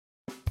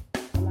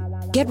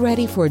Get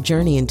ready for a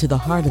journey into the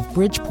heart of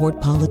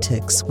Bridgeport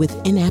politics with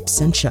In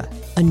Absentia,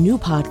 a new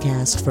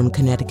podcast from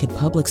Connecticut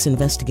Public's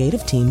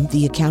investigative team,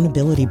 The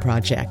Accountability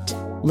Project.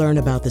 Learn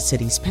about the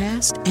city's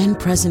past and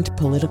present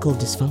political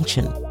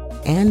dysfunction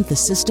and the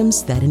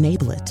systems that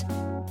enable it.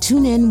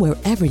 Tune in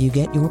wherever you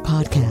get your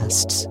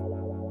podcasts.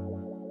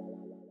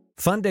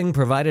 Funding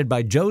provided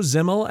by Joe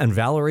Zimmel and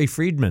Valerie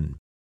Friedman.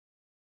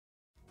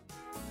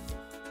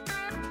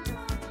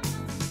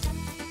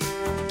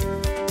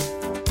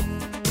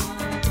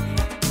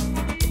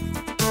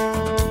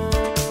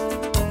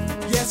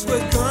 Yes, we're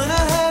gonna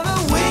have a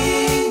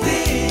wing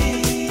day.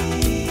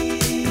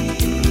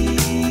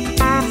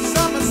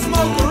 Summer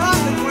smoke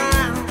around the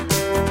ground.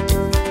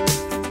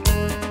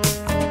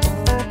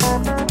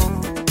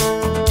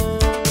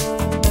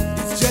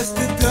 It's just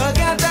a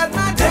dugout that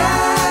my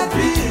dad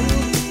built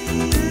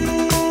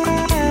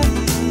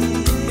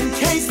in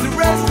case the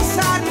rest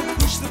decide to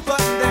push the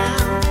button down.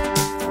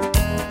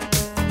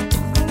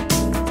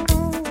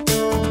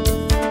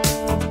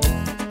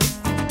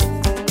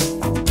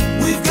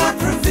 We've got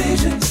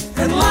provisions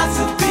and lots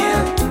of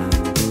beer.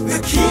 The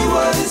key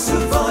word is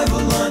survival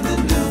on the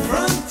new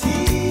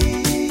frontier.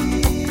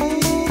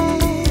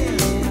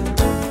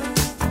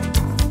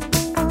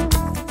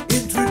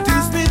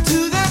 Introduce me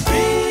to that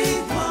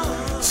big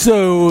one.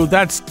 So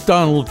that's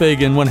Donald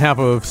Fagen, one half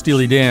of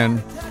Steely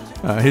Dan.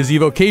 His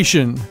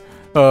evocation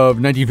of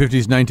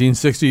 1950s,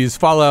 1960s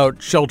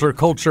fallout shelter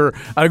culture.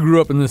 I grew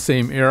up in the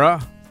same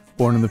era.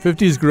 Born in the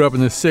 50s, grew up in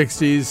the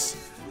 60s.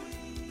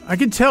 I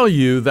can tell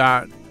you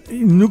that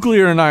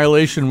nuclear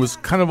annihilation was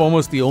kind of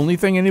almost the only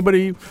thing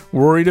anybody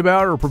worried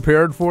about or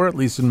prepared for, at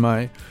least in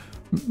my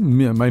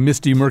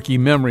misty, murky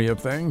memory of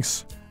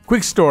things.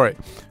 Quick story.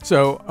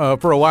 So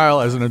for a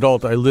while as an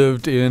adult, I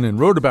lived in and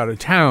wrote about a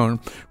town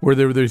where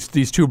there's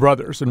these two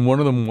brothers, and one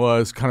of them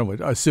was kind of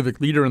a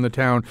civic leader in the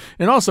town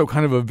and also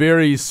kind of a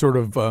very sort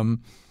of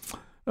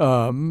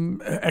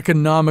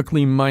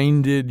economically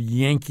minded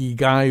Yankee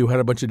guy who had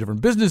a bunch of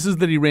different businesses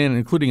that he ran,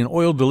 including an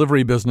oil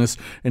delivery business.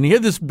 And he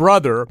had this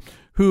brother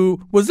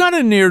who was not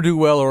a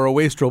ne'er-do-well or a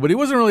wastrel, but he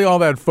wasn't really all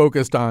that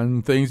focused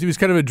on things. He was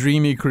kind of a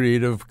dreamy,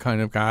 creative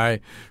kind of guy,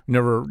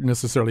 never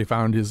necessarily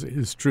found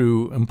his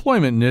true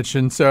employment niche.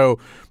 And so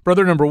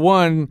brother number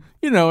one,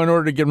 in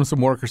order to get him some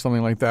work or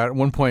something like that, at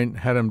one point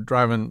had him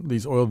driving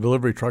these oil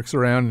delivery trucks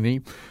around, and he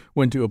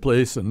went to a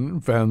place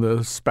and found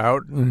the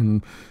spout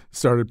and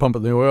started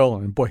pumping the oil.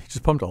 And boy, he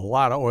just pumped a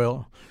lot of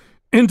oil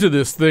into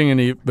this thing, and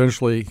he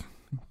eventually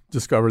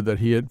discovered that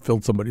he had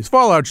filled somebody's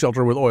fallout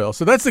shelter with oil.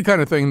 So that's the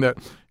kind of thing that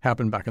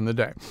happened back in the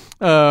day.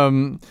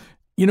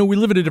 We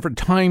live at a different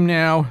time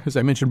now. As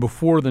I mentioned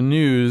before the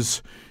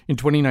news, in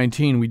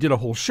 2019, we did a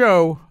whole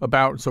show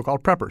about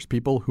so-called preppers,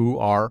 people who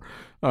are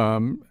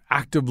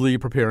actively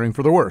preparing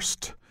for the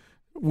worst,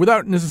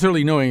 without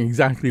necessarily knowing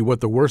exactly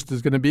what the worst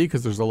is going to be,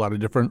 because there's a lot of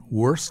different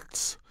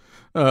worsts.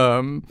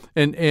 And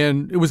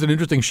it was an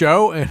interesting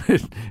show, and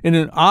it, in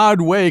an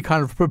odd way,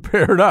 kind of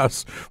prepared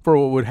us for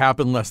what would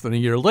happen less than a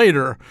year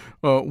later,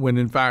 when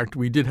in fact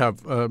we did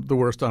have the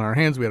worst on our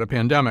hands. We had a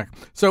pandemic.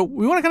 So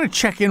we want to kind of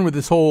check in with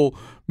this whole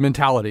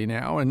mentality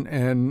now,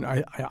 and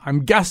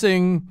I'm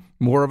guessing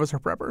more of us are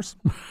preppers.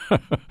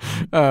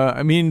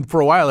 For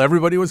a while,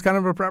 everybody was kind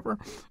of a prepper,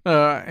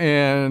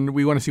 and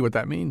we want to see what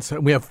that means.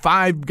 We have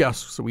 5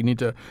 guests, so I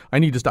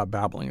need to stop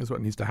babbling is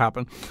what needs to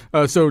happen.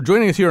 So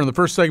joining us here in the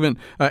first segment,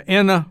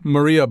 Anna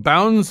Maria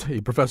Bounds, a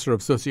professor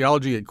of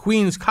sociology at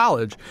Queens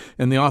College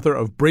and the author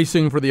of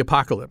Bracing for the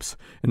Apocalypse,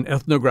 an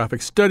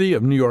ethnographic study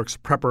of New York's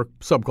prepper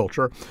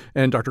subculture,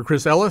 and Dr.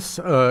 Chris Ellis,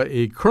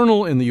 a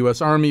colonel in the U.S.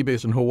 Army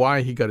based in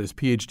Hawaii. He got his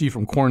Ph.D.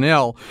 from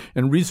Cornell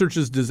and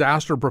researches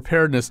disaster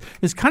preparedness,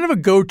 is kind of a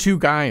go-to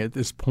guy at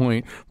this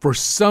point for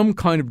some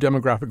kind of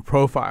demographic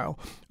profile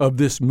of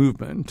this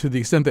movement, to the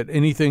extent that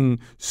anything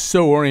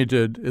so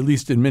oriented, at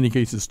least in many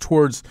cases,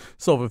 towards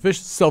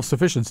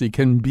self-sufficiency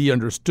can be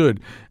understood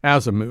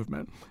as a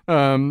movement.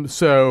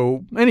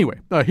 So anyway,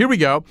 here we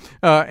go.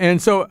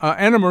 And so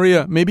Anna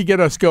Maria, maybe get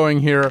us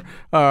going here.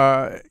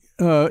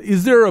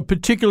 Is there a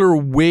particular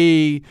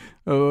way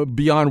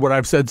beyond what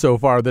I've said so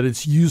far that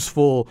it's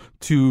useful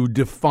to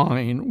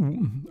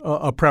define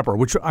a prepper,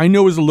 which I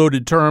know is a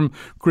loaded term?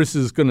 Chris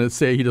is going to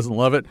say he doesn't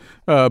love it.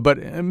 But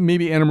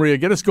maybe, Anna Maria,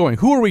 get us going.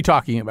 Who are we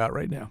talking about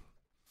right now?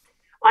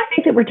 Well, I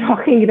think that we're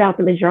talking about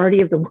the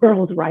majority of the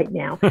world right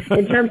now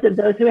in terms of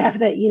those who have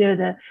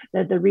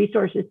the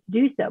resources to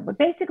do so. But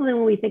basically,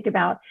 when we think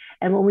about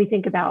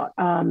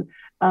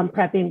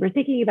prepping, we're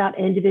thinking about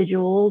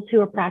individuals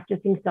who are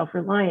practicing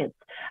self-reliance,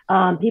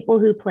 people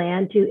who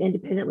plan to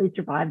independently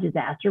survive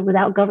disaster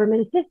without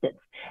government assistance.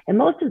 And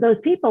most of those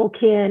people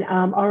can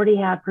already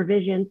have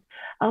provisions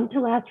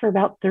to last for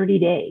about 30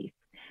 days.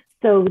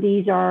 So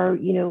these are,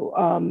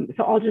 so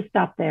I'll just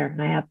stop there.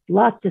 And I have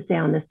lots to say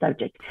on this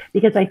subject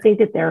because I think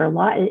that there are a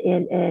lot,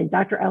 and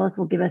Dr. Ellis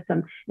will give us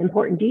some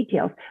important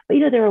details. But,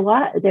 there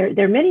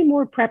are many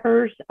more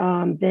preppers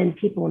than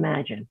people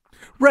imagine.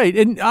 Right.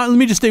 And let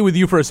me just stay with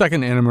you for a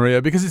second, Anna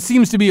Maria, because it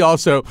seems to be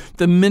also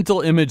the mental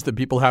image that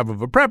people have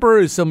of a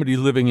prepper is somebody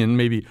living in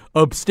maybe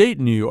upstate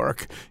New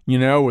York,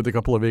 with a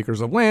couple of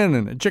acres of land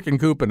and a chicken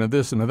coop and a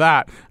this and a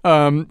that.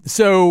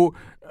 The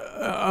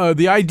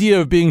idea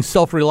of being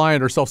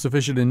self-reliant or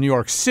self-sufficient in New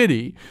York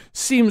City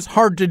seems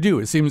hard to do.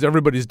 It seems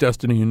everybody's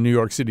destiny in New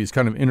York City is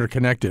kind of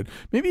interconnected.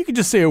 Maybe you could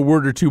just say a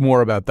word or two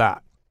more about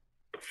that.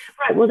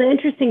 Right. Well, the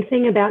interesting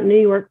thing about New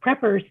York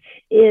preppers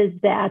is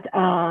that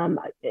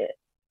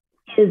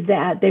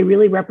they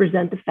really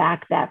represent the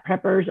fact that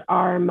preppers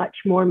are much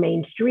more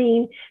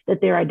mainstream, that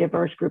they're a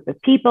diverse group of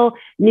people.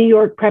 New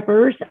York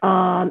preppers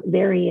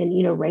vary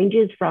in,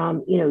 ranges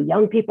from,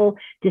 young people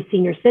to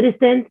senior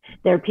citizens.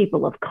 They're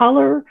people of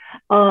color.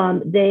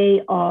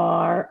 They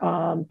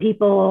are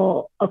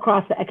people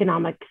across the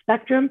economic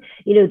spectrum.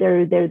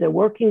 They're the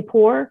working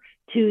poor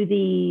to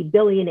the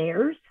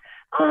billionaires.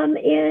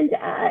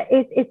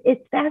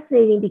 It's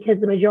fascinating because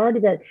the majority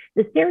of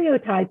the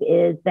stereotype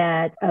is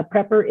that a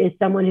prepper is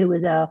someone who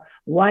is a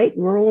white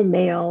rural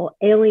male,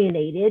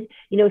 alienated,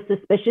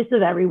 suspicious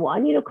of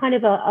everyone, kind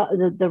of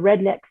the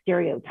redneck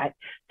stereotype,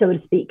 so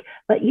to speak.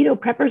 But,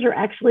 preppers are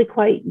actually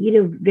quite,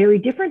 very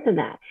different than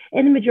that.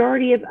 And the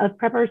majority of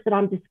preppers that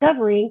I'm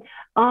discovering,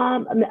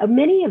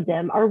 many of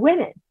them are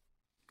women.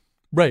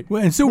 Right.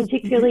 And so,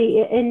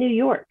 particularly in New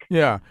York.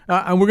 Yeah.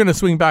 And we're going to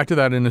swing back to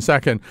that in a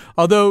second.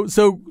 Although,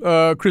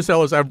 Chris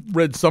Ellis, I've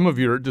read some of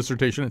your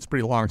dissertation. It's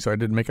pretty long, so I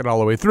didn't make it all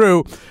the way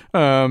through.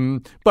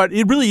 But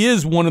it really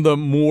is one of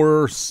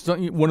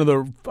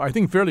the, I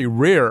think, fairly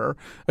rare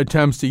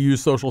attempts to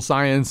use social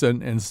science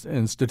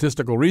and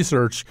statistical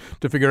research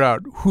to figure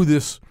out who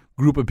this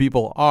group of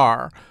people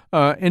are.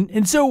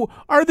 And so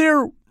are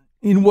there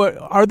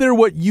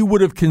what you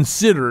would have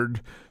considered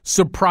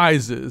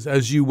surprises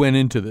as you went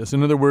into this?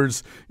 In other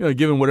words,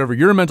 given whatever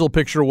your mental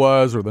picture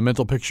was or the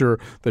mental picture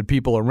that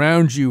people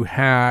around you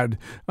had,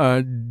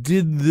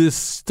 did this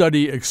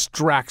study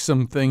extract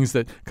some things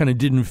that kind of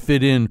didn't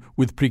fit in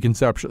with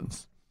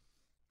preconceptions?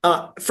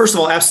 First of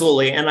all,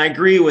 absolutely. And I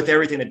agree with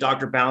everything that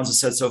Dr. Bounds has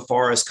said so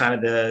far as kind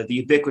of the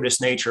ubiquitous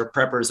nature of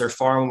preppers. They're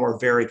far more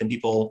varied than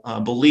people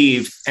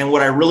believe. And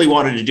what I really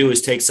wanted to do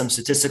is take some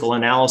statistical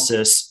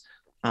analysis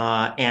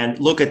and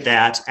look at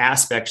that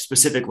aspect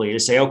specifically to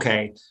say,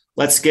 okay,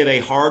 let's give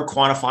a hard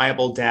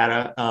quantifiable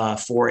data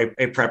for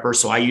a prepper.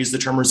 So I use the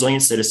term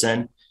resilient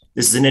citizen.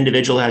 This is an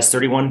individual who has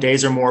 31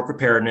 days or more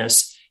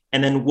preparedness.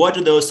 And then what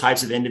do those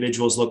types of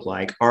individuals look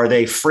like? Are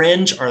they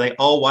fringe? Are they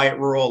all white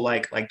rural,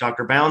 like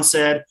Dr. Bounds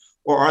said,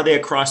 or are they a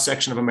cross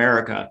section of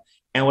America?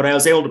 And what I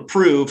was able to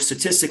prove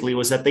statistically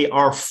was that they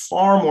are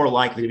far more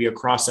likely to be a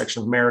cross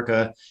section of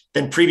America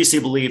than previously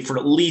believed for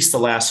at least the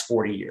last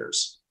 40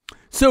 years.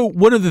 So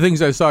one of the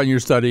things I saw in your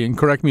study, and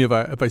correct me if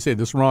I say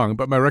this wrong,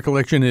 but my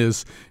recollection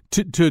is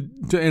to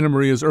Anna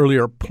Maria's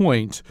earlier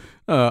point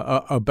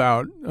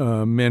about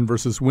men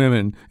versus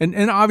women.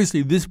 And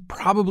obviously this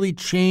probably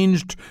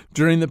changed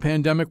during the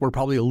pandemic. We're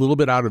probably a little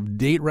bit out of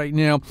date right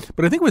now.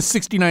 But I think it was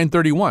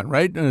 69-31,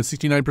 right?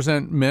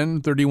 69%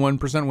 men,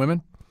 31%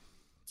 women?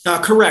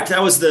 Correct.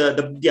 That was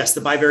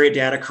the bivariate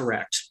data,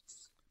 correct.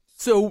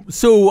 So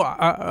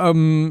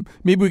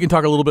maybe we can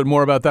talk a little bit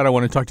more about that. I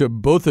want to talk to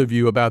both of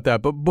you about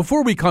that. But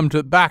before we come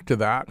back to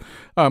that,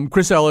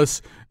 Chris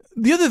Ellis,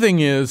 the other thing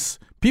is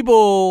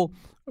people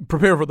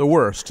prepare for the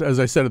worst, as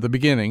I said at the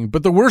beginning,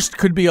 but the worst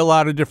could be a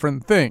lot of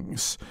different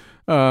things.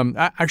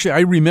 Actually,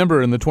 I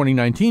remember in the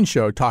 2019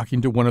 show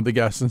talking to one of the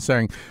guests and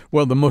saying,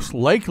 well, the most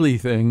likely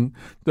thing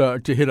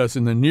to hit us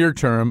in the near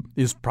term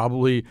is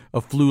probably a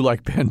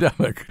flu-like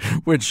pandemic,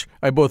 which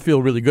I both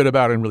feel really good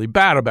about and really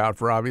bad about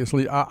for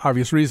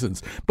obvious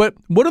reasons. But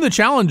one of the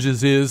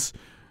challenges is,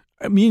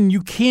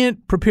 you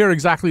can't prepare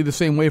exactly the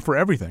same way for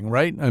everything,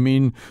 right?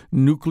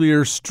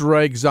 Nuclear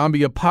strike,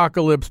 zombie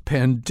apocalypse,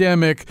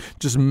 pandemic,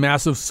 just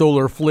massive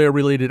solar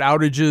flare-related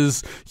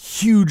outages,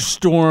 huge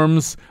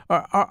storms.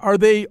 Are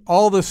they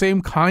all the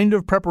same kind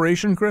of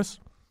preparation, Chris?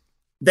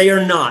 They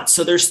are not.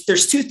 So there's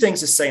two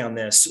things to say on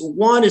this.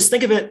 One is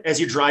think of it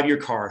as you drive your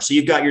car. So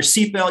you've got your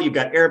seatbelt, you've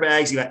got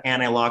airbags, you've got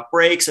anti-lock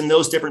brakes, and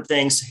those different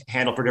things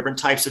handle for different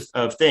types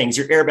of things.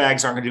 Your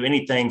airbags aren't going to do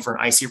anything for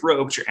an icy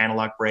road, but your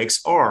anti-lock brakes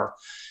are.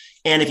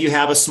 And if you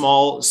have a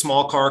small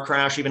car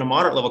crash, even a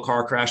moderate level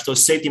car crash,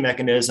 those safety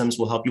mechanisms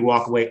will help you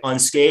walk away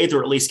unscathed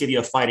or at least give you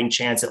a fighting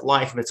chance at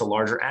life if it's a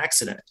larger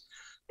accident.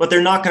 But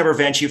they're not going to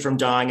prevent you from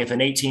dying if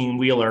an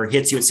 18-wheeler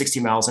hits you at 60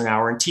 miles an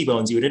hour and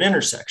T-bones you at an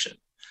intersection.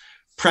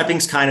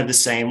 Prepping's kind of the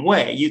same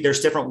way.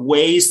 There's different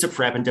ways to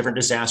prep and different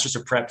disasters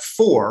to prep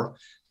for,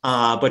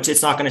 but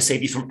it's not going to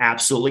save you from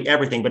absolutely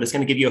everything, but it's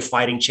going to give you a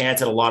fighting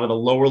chance at a lot of the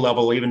lower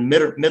level, even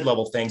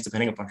mid-level things,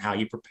 depending upon how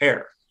you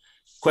prepare.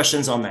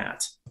 Questions on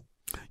that?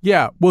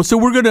 Yeah. Well, so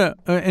we're going to,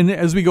 and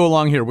as we go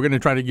along here, we're going to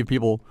try to give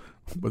people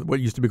what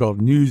used to be called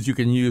news you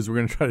can use. We're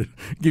going to try to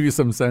give you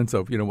some sense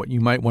of, what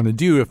you might want to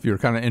do if you're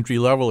kind of entry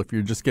level, if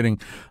you're just getting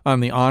on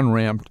the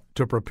on-ramp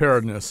to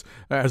preparedness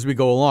as we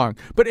go along.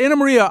 But Anna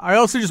Maria, I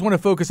also just want to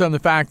focus on the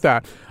fact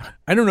that,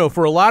 I don't know,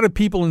 for a lot of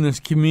people in this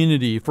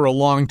community, for a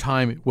long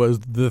time, it was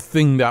the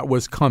thing that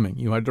was coming.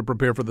 You had to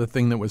prepare for the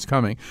thing that was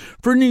coming.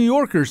 For New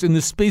Yorkers, in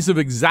the space of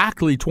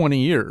exactly 20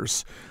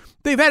 years,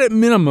 they've had at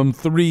minimum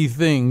 3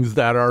 things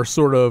that are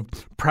sort of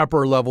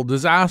prepper-level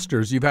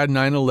disasters. You've had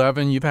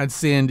 9/11, you've had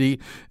Sandy,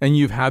 and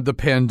you've had the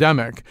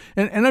pandemic.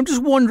 And I'm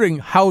just wondering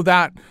how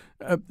that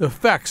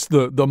affects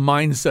the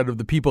mindset of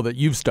the people that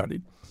you've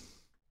studied.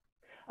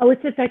 Oh,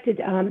 it's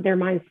affected their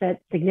mindset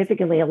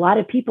significantly. A lot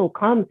of people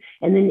come,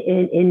 and then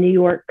in New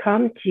York,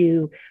 come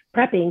to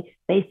prepping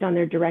based on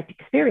their direct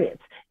experience.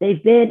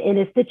 They've been in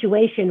a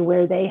situation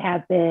where they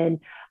have been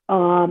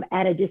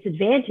at a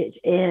disadvantage,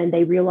 and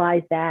they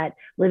realize that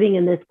living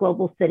in this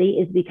global city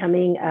is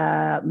becoming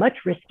much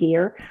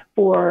riskier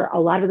for a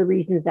lot of the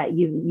reasons that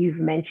you've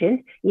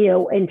mentioned,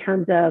 in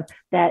terms of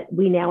that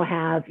we now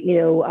have,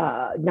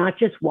 not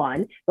just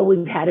one, but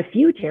we've had a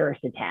few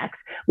terrorist attacks.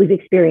 We've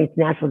experienced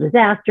natural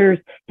disasters,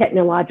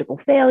 technological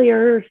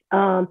failures,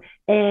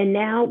 and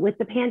now with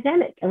the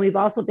pandemic. And we've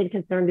also been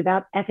concerned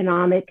about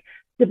economic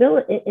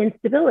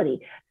instability.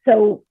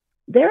 So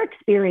their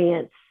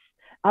experience,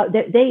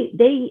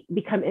 they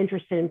become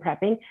interested in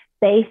prepping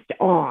based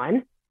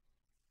on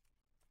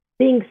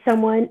being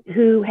someone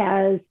who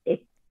has a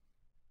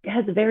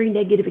very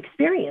negative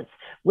experience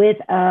with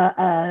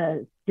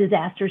a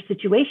disaster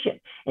situation.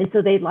 And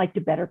so they'd like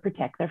to better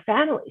protect their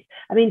families.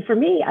 I mean, for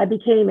me, I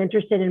became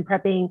interested in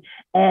prepping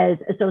as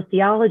a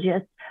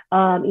sociologist,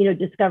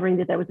 discovering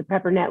that there was a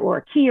prepper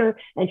network here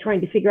and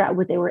trying to figure out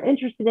what they were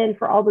interested in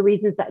for all the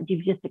reasons that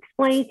you've just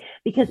explained,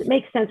 because it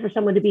makes sense for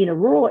someone to be in a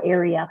rural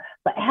area.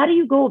 But how do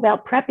you go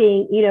about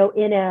prepping,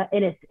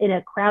 in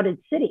a crowded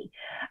city?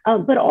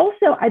 But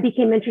also I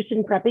became interested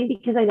in prepping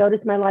because I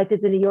noticed my life as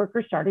a New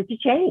Yorker started to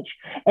change.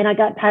 And I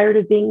got tired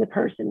of being the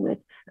person with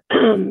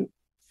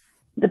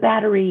the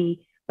battery,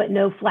 but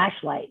no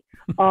flashlight,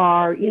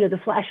 or, the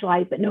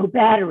flashlight, but no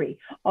battery,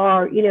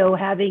 or,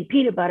 having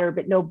peanut butter,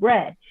 but no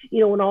bread,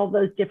 and all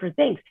those different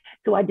things.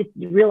 So I just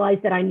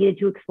realized that I needed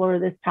to explore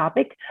this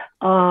topic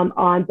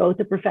on both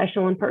a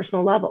professional and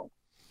personal level.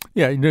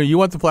 Yeah, you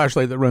want the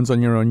flashlight that runs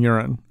on your own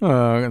urine,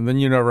 and then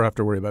you never have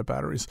to worry about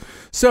batteries.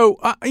 So,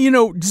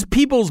 just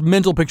people's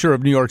mental picture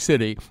of New York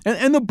City.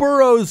 And the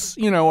boroughs,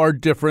 are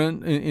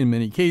different in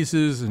many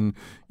cases. And,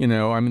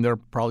 there are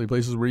probably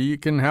places where you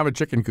can have a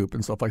chicken coop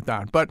and stuff like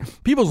that. But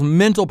people's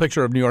mental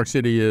picture of New York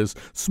City is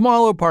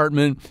small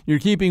apartment. You're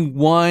keeping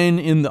wine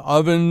in the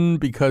oven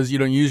because you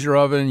don't use your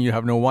oven. You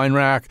have no wine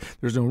rack.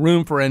 There's no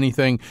room for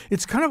anything.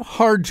 It's kind of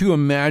hard to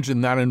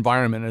imagine that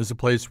environment as a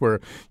place where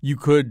you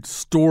could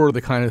store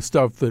the kind of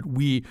stuff that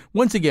we,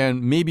 once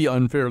again, maybe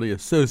unfairly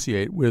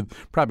associate with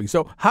prepping.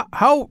 So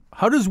how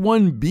does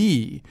one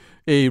be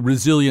a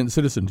resilient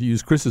citizen, to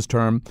use Chris's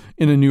term,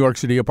 in a New York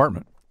City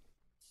apartment?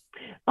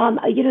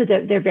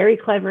 They're very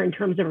clever in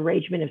terms of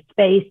arrangement of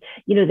space.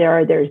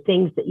 There's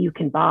things that you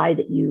can buy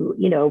that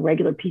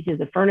regular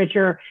pieces of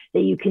furniture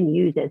that you can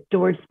use as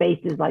storage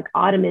spaces, like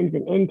ottomans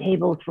and end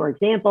tables, for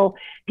example.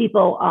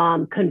 People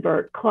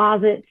convert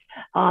closets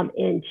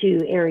into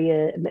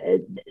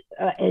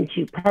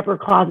prepper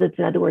closets.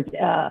 In other words,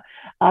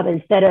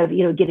 instead of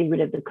getting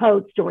rid of the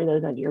coats, storing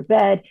those under your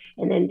bed,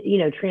 and then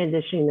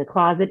transitioning the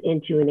closet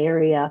into an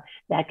area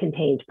that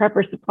contains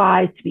prepper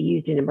supplies to be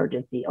used in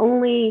emergencies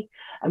only,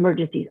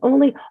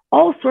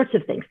 all sorts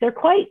of things. They're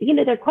quite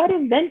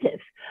inventive.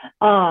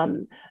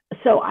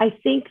 So I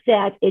think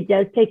that it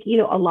does take,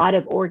 a lot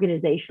of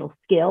organizational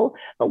skill.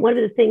 But one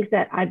of the things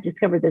that I've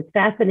discovered that's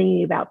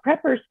fascinating about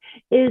preppers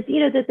is,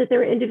 that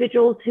there are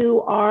individuals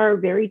who are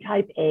very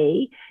type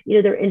A,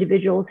 there are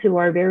individuals who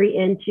are very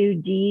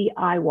into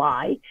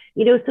DIY,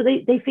 so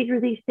they figure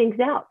these things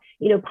out.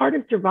 Part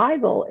of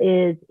survival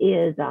is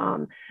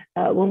the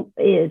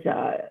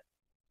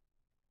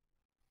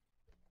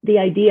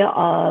idea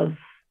of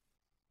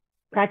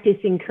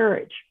practicing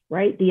courage,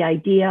 right? The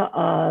idea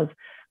of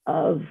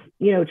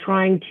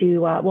trying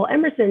to,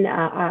 Emerson,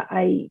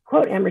 I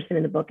quote Emerson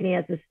in the book, and he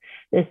has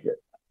this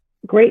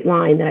great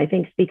line that I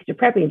think speaks to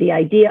prepping, the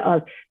idea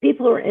of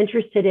people who are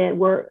interested in,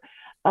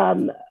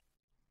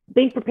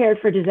 being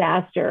prepared for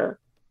disaster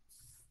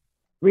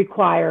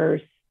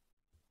requires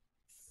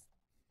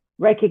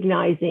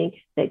recognizing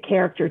that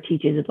character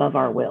teaches above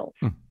our wills,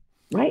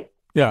 right?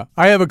 Yeah,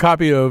 I have a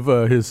copy of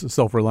his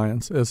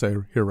Self-Reliance essay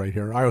right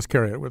here. I always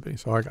carry it with me,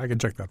 so I can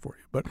check that for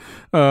you.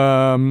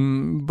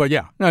 But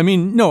yeah, I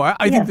mean, no,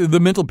 I think the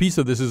mental piece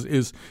of this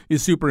is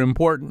super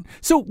important.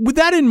 So with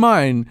that in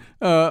mind,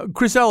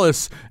 Chris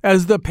Ellis,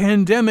 as the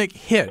pandemic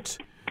hit,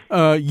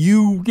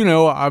 You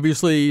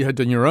obviously had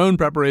done your own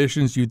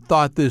preparations. You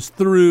thought this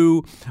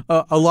through.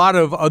 A lot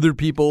of other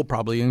people,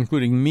 probably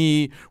including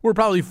me, were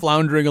probably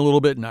floundering a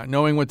little bit, not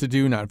knowing what to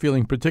do, not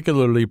feeling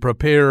particularly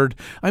prepared.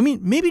 I mean,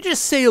 maybe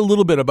just say a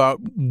little bit about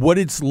what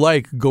it's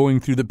like going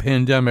through the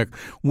pandemic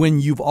when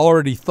you've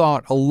already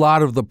thought a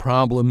lot of the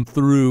problem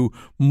through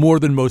more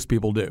than most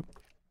people do.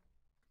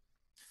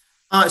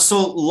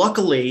 So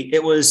luckily,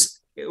 it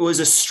was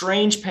a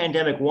strange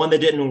pandemic, one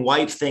that didn't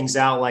wipe things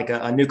out like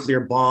a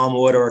nuclear bomb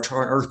would or an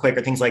earthquake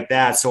or things like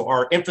that. So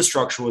our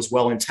infrastructure was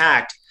well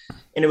intact.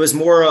 And it was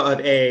more of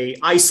a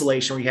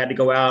isolation where you had to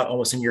go out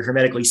almost in your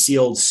hermetically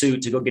sealed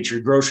suit to go get your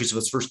groceries for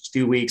those first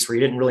few weeks where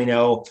you didn't really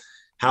know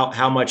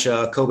how much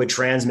COVID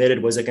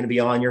transmitted. Was it going to be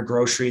on your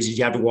groceries? Did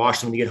you have to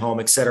wash them when you get home,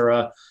 et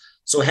cetera?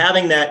 So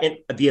having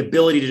the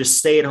ability to just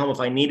stay at home if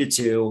I needed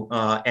to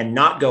and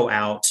not go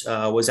out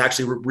was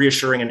actually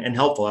reassuring and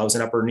helpful. I was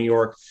in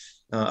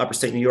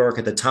upstate New York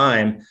at the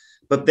time.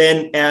 But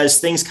then as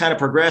things kind of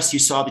progressed, you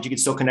saw that you could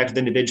still connect with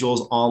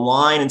individuals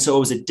online. And so it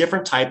was a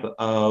different type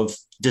of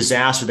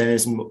disaster than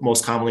is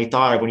most commonly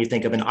thought of when you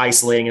think of an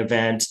isolating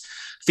event,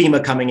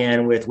 FEMA coming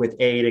in with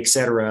aid, et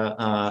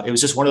cetera. It was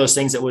just one of those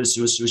things that was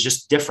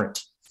just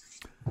different.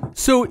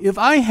 So if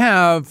I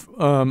have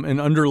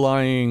an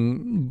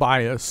underlying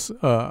bias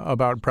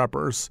about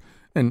preppers,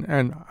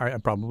 and I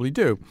probably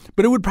do,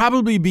 but it would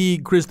probably be,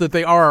 Chris, that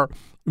they are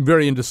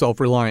very into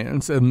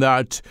self-reliance and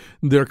that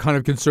they're kind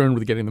of concerned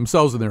with getting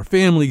themselves and their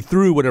family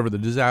through whatever the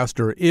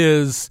disaster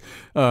is,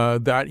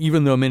 that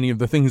even though many of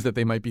the things that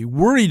they might be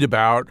worried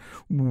about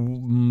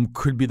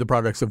could be the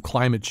products of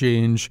climate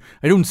change,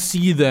 I don't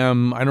see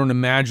them, I don't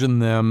imagine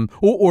them,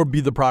 or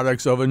be the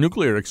products of a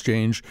nuclear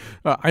exchange.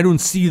 I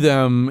don't see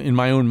them in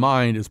my own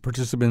mind as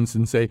participants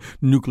in, say,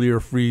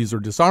 nuclear freeze or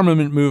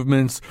disarmament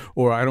movements,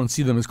 or I don't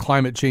see them as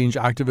climate change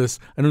activists.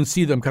 I don't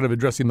see them kind of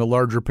addressing the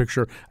larger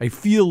picture. I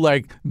feel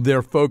like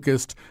they're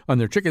focused on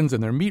their chickens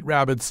and their meat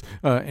rabbits,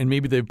 and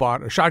maybe they've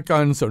bought a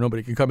shotgun so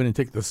nobody can come in and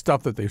take the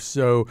stuff that they've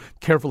so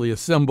carefully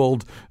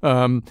assembled.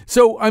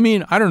 So, I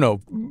mean, I don't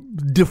know,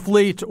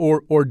 deflate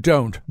or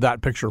don't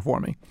that picture for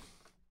me.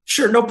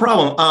 Sure, no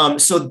problem.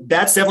 So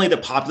that's definitely the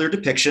popular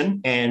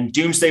depiction, and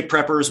Doomsday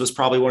Preppers was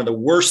probably one of the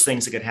worst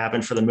things that could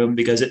happen for the movement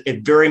because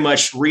it very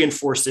much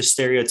reinforced this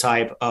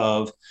stereotype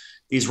of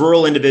these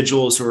rural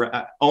individuals who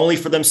are only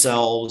for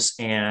themselves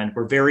and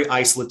were very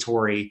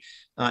isolatory,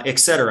 et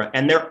cetera.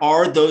 And there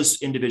are those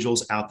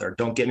individuals out there,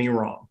 don't get me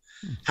wrong.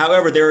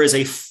 However, there is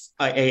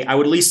I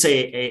would at least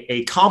say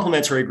a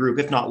complementary group,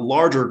 if not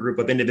larger group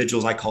of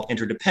individuals I call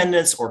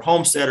interdependents or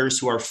homesteaders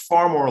who are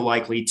far more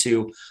likely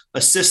to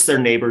assist their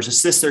neighbors,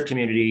 assist their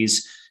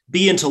communities,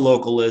 be into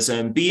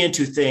localism, be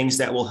into things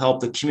that will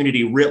help the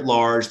community writ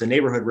large, the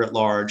neighborhood writ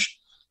large.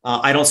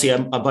 I don't see a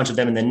bunch of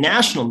them in the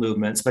national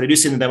movements, but I do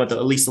see them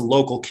at least the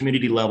local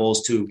community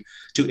levels to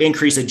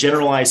increase a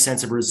generalized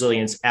sense of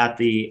resilience at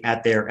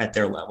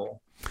their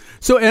level.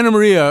 So, Anna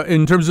Maria,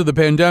 in terms of the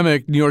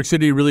pandemic, New York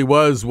City really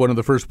was one of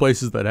the first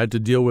places that had to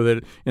deal with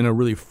it in a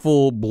really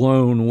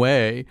full-blown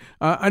way.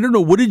 I don't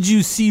know, what did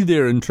you see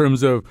there in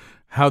terms of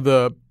how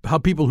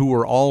people who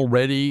were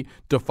already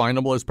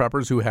definable as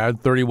preppers, who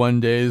had 31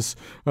 days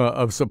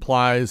of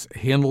supplies,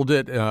 handled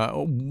it,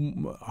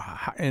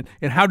 and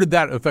how did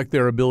that affect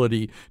their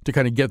ability to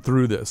kind of get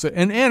through this?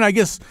 And I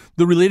guess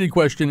the related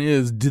question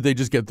is, did they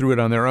just get through it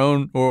on their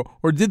own,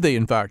 or did they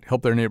in fact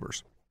help their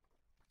neighbors?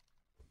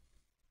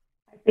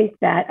 I think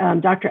that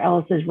Dr.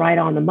 Ellis is right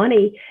on the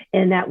money,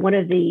 and that one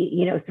of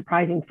the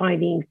surprising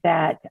findings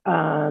that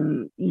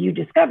you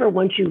discover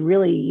once you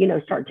really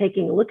start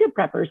taking a look at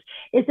preppers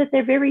is that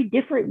they're very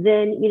different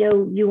than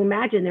you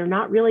imagine. They're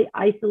not really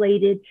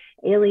isolated,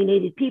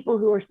 alienated people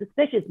who are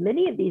suspicious.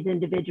 Many of these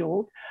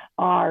individuals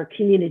are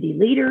community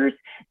leaders.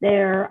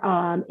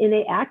 And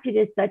they acted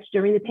as such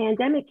during the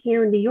pandemic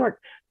here in New York,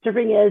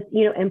 serving as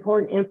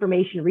important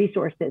information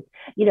resources,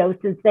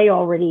 since they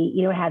already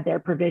had their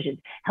provisions,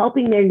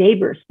 helping their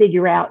neighbors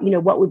figure out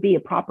what would be a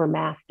proper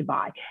mask to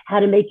buy, how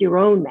to make your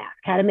own mask,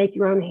 how to make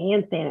your own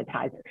hand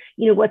sanitizer,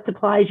 what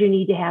supplies you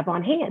need to have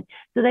on hand.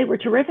 So they were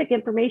terrific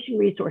information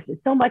resources,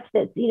 so much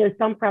that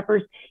some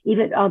preppers,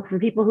 even for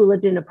people who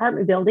lived in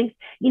apartment buildings,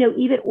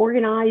 even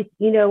organized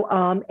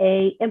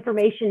a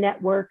information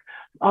network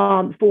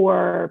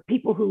for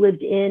people who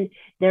lived in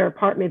their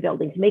apartment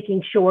buildings,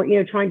 making sure,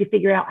 trying to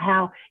figure out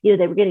how, they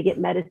were going to get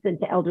medicine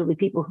to elderly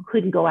people who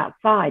couldn't go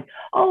outside,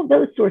 all of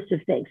those sorts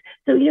of things.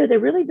 So, they're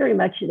really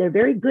they're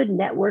very good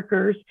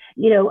networkers.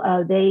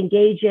 They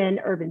engage in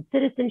urban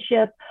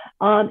citizenship.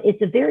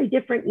 It's a very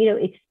different,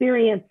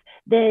 experience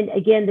than,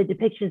 again, the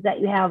depictions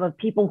that you have of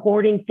people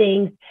hoarding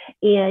things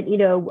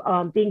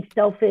and, being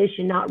selfish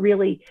and not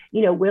really,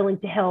 willing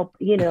to help,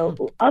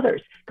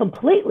 others.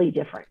 Completely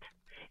different.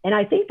 And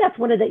I think that's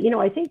one of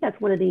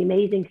the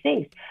amazing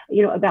things,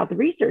 about the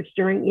research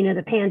during,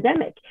 the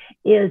pandemic,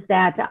 is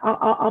that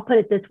I'll put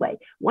it this way.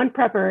 One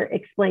prepper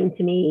explained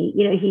to me,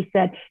 he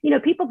said,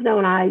 people have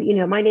known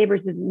my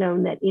neighbors have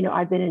known that,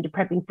 I've been into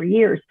prepping for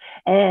years.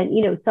 And,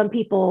 some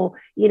people,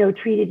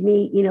 treated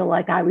me,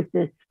 like I was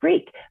this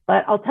freak.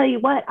 But I'll tell you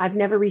what, I've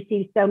never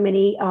received so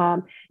many,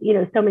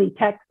 so many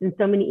texts and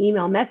so many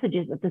email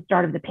messages at the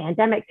start of the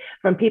pandemic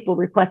from people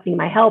requesting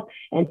my help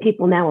and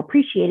people now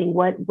appreciating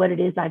what it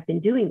is I've been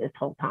doing this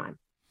whole time.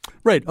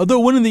 Right. Although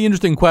one of the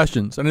interesting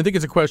questions, and I think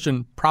it's a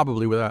question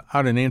probably without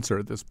an answer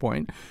at this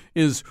point,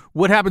 is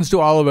what happens to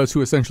all of us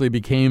who essentially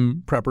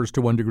became preppers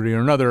to one degree or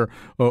another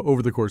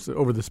over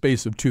the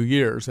space of 2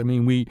 years? I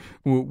mean,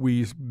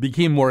 we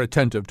became more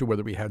attentive to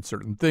whether we had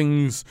certain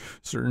things,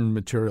 certain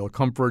material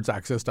comforts,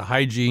 access to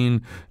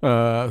hygiene,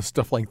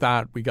 stuff like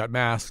that. We got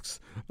masks,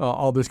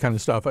 all this kind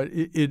of stuff.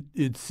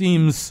 It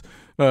seems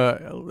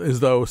as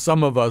though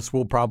some of us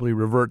will probably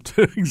revert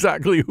to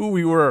exactly who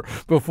we were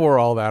before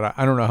all that.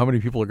 I don't know how many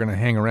people are going to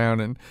hang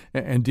around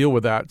and deal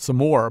with that some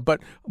more.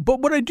 But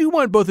what I do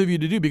want both of you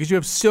to do, because you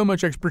have so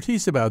much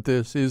expertise about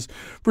this, is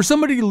for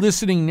somebody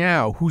listening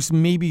now who's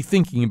maybe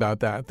thinking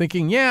about that,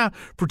 thinking, yeah,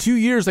 for 2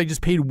 years I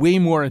just paid way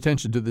more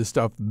attention to this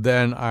stuff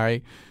than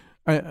I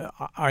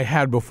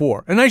had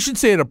before. And I should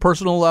say at a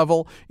personal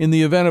level, in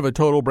the event of a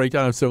total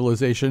breakdown of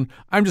civilization,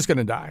 I'm just going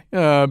to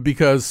die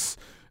because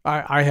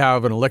I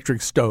have an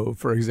electric stove,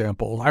 for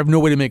example. I have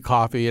no way to make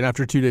coffee, and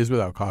after 2 days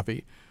without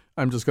coffee,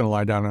 I'm just going to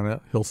lie down on a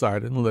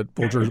hillside and let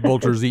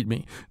vultures eat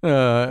me.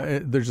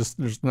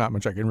 There's not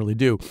much I can really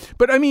do.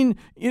 But I mean,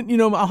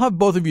 I'll have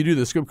both of you do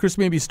this. Chris,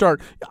 maybe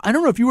start. I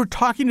don't know if you were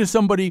talking to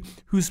somebody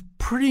who's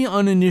pretty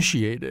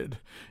uninitiated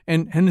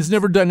and has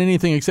never done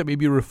anything except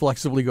maybe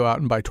reflexively go out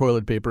and buy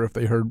toilet paper if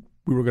they heard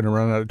we were going to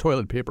run out of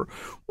toilet paper.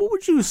 What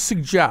would you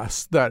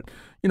suggest that,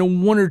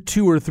 one or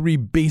two or three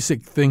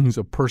basic things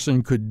a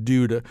person could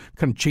do to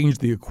kind of change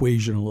the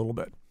equation a little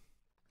bit?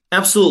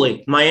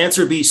 Absolutely. My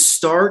answer would be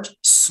start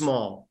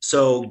small.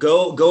 So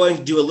go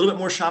and do a little bit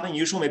more shopping than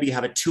usual. Maybe you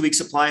have a 2-week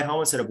supply at home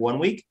instead of 1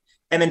 week,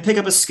 and then pick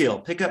up a skill,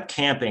 pick up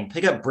camping,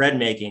 pick up bread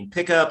making,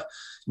 pick up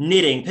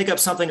knitting, pick up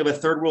something of a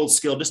third world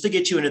skill just to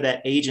get you into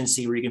that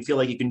agency where you can feel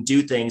like you can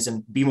do things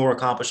and be more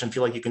accomplished and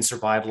feel like you can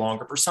survive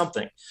longer for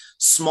something.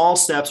 Small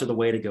steps are the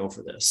way to go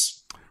for this.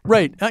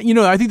 Right.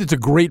 I think that's a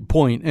great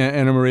point,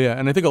 Anna Maria.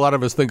 And I think a lot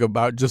of us think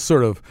about just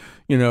sort of,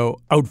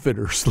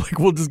 outfitters. Like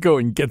we'll just go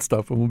and get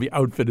stuff and we'll be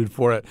outfitted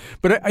for it.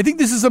 But I think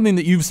this is something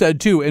that you've said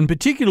too. And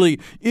particularly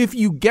if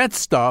you get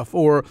stuff,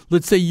 or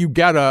let's say you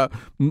get a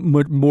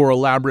more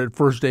elaborate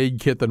first aid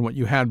kit than what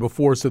you had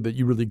before so that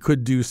you really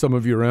could do some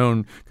of your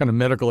own kind of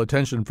medical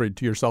attention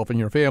to yourself and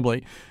your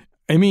family.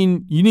 I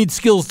mean, you need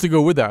skills to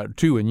go with that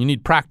too. And you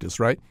need practice,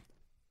 right?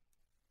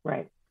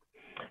 Right.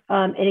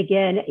 And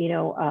again,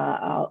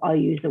 I'll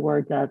use the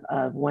words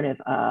of one of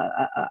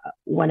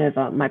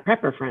my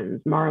prepper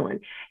friends, Marlon.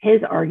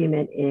 His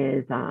argument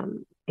is,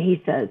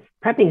 he says,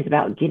 prepping is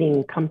about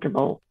getting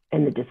comfortable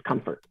in the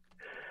discomfort.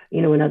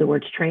 In other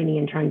words, training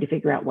and trying to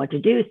figure out what to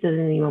do so that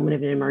in the moment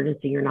of an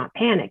emergency, you're not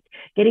panicked.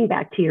 Getting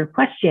back to your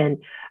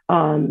question,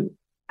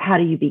 how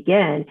do you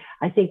begin?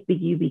 I think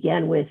you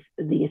begin with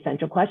the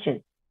essential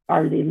question.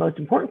 Or the most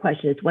important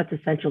question is, what's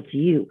essential to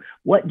you?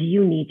 What do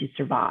you need to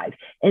survive?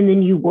 And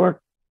then you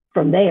work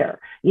from there.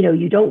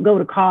 You don't go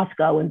to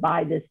Costco and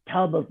buy this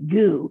tub of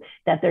goo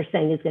that they're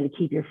saying is going to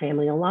keep your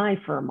family alive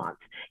for a month.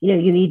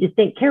 You need to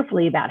think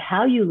carefully about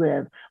how you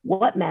live,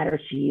 what matters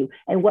to you,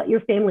 and what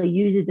your family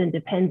uses and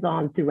depends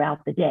on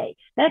throughout the day.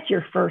 That's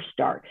your first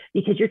start,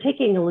 because you're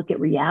taking a look at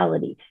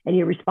reality and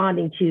you're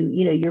responding to,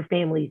 your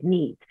family's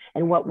needs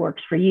and what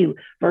works for you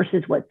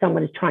versus what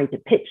someone is trying to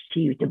pitch to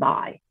you to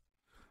buy.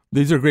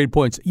 These are great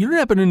points. You don't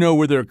happen to know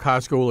whether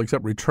Costco will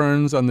accept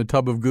returns on the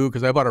tub of goo?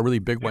 Because I bought a really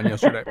big one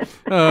yesterday.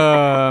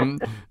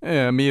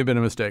 May have been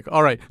a mistake.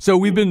 All right. So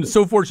we've been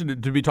so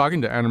fortunate to be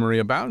talking to Anna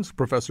Maria Bounds,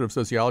 professor of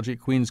sociology at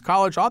Queens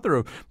College, author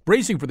of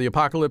Bracing for the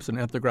Apocalypse, an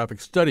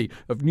ethnographic study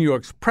of New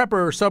York's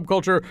prepper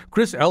subculture.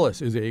 Chris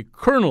Ellis is a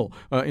colonel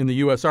in the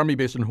U.S. Army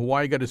based in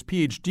Hawaii, got his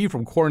Ph.D.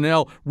 from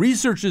Cornell,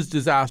 researches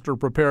disaster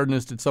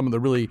preparedness, did some of the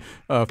really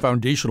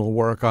foundational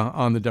work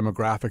on the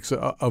demographics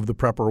of the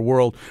prepper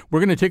world.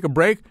 We're going to take a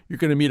break. You're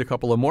going to meet a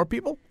couple of more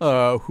people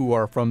who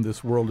are from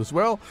this world as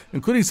well,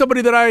 including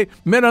somebody that I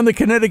met on the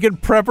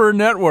Connecticut Prepper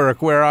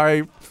Network, where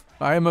I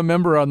am a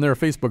member on their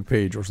Facebook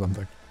page or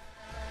something.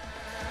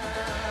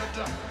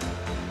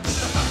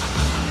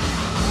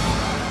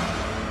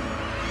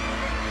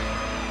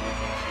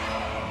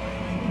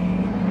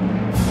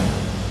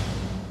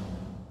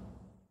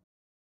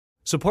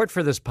 Support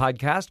for this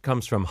podcast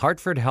comes from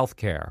Hartford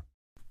Healthcare.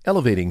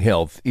 Elevating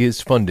Health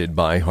is funded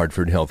by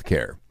Hartford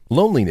Healthcare.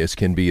 Loneliness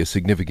can be a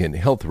significant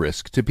health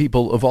risk to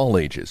people of all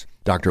ages.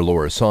 Dr.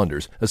 Laura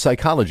Saunders, a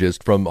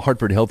psychologist from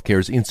Hartford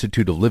Healthcare's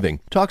Institute of Living,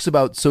 talks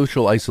about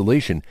social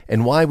isolation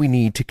and why we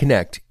need to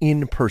connect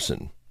in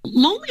person.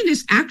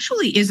 Loneliness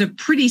actually is a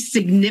pretty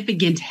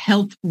significant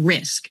health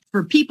risk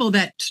for people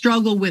that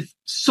struggle with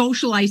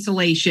social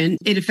isolation.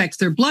 It affects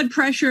their blood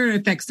pressure,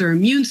 it affects their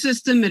immune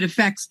system, it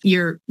affects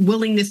your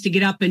willingness to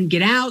get up and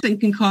get out, and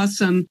can cause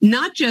some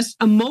not just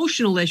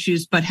emotional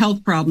issues, but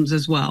health problems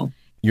as well.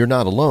 You're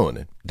not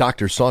alone.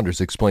 Dr.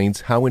 Saunders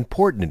explains how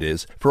important it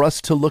is for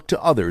us to look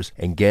to others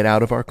and get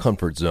out of our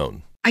comfort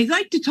zone. I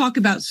like to talk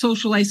about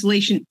social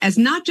isolation as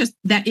not just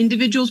that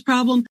individual's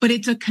problem, but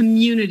it's a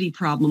community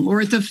problem or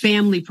it's a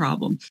family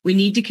problem. We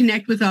need to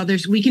connect with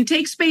others. We can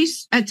take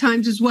space at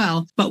times as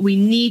well, but we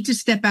need to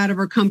step out of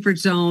our comfort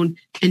zone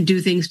and do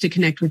things to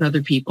connect with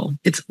other people.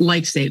 It's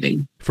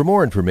life-saving. For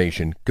more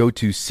information, go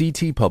to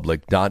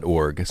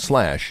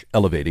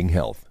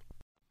ctpublic.org/elevatinghealth.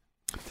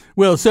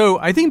 Well, so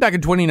I think back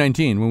in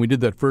 2019, when we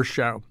did that first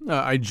show,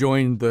 I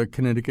joined the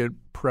Connecticut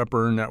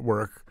Prepper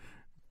Network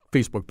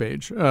Facebook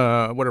page,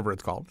 whatever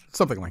it's called,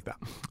 something like that.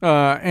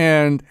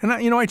 And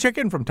I check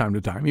in from time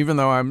to time, even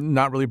though I'm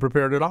not really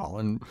prepared at all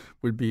and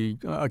would be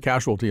a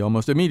casualty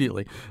almost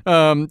immediately.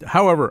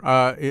 However,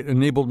 it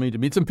enabled me to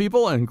meet some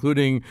people,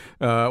 including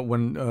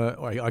when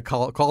I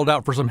called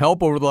out for some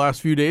help over the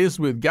last few days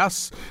with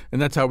guests.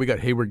 And that's how we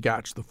got Hayward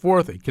Gatch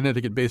IV, a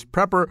Connecticut-based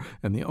prepper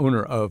and the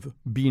owner of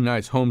Be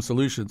Nice Home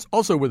Solutions.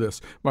 Also with us,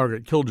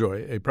 Margaret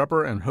Killjoy, a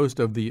prepper and host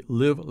of the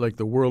Live Like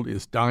the World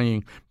is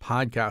Dying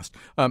podcast.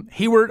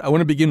 Hayward, I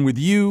want to begin with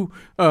you.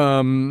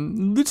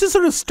 Let's just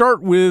sort of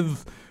start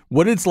with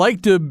what it's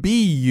like to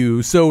be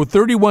you. So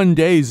 31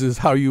 days is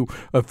how you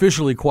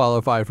officially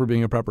qualify for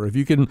being a prepper. If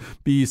you can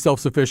be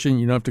self-sufficient,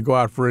 you don't have to go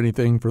out for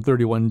anything for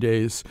 31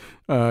 days.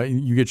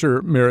 You get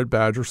your merit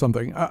badge or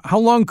something. How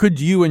long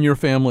could you and your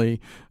family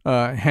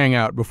hang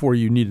out before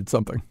you needed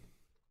something?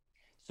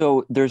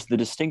 So there's the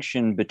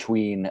distinction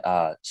between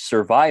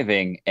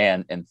surviving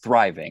and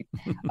thriving.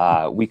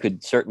 We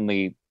could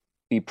certainly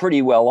be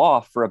pretty well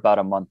off for about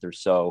a month or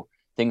so.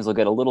 Things will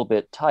get a little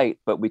bit tight,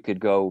 but we could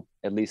go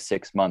at least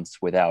 6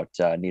 months without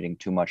needing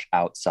too much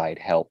outside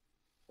help.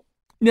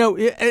 Now,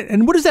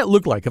 and what does that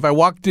look like? If I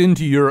walked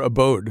into your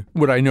abode,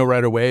 would I know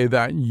right away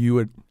that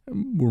you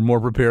were more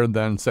prepared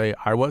than, say,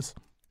 I was?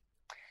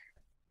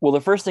 Well,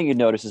 the first thing you'd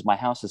notice is my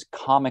house is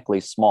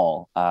comically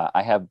small.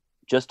 I have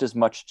just as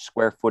much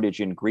square footage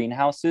in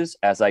greenhouses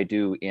as I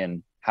do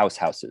in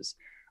houses.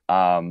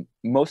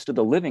 Most of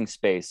the living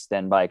space,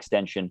 then, by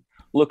extension,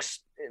 looks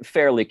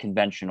fairly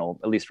conventional,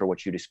 at least for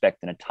what you'd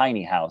expect in a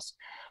tiny house.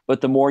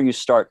 But the more you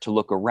start to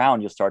look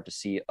around, you'll start to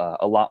see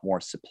a lot more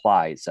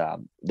supplies.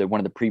 One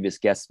of the previous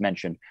guests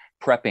mentioned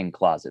prepping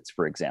closets,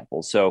 for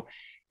example. So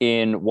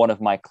in one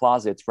of my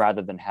closets,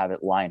 rather than have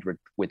it lined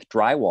with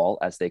drywall,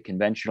 as they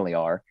conventionally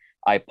are,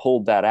 I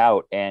pulled that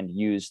out and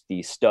used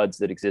the studs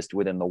that exist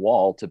within the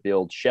wall to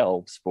build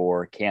shelves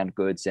for canned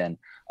goods and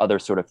other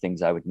sort of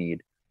things I would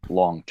need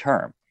long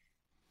term.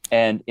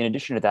 And in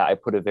addition to that, I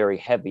put a very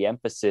heavy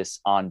emphasis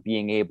on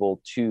being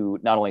able to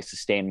not only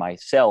sustain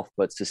myself,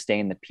 but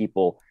sustain the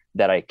people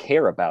that I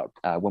care about.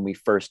 When we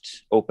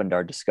first opened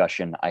our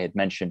discussion, I had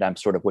mentioned I'm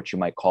sort of what you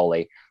might call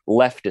a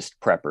leftist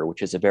prepper,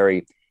 which is a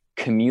very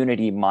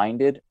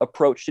community-minded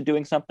approach to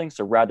doing something.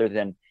 So rather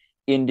than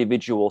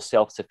individual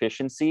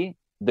self-sufficiency,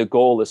 the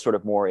goal is sort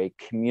of more a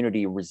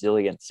community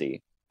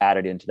resiliency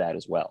added into that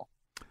as well.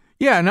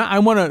 Yeah, and I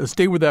want to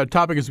stay with that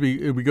topic as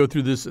we go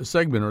through this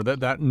segment, or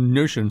that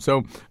notion.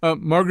 So,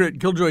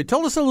 Margaret Killjoy,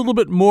 tell us a little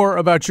bit more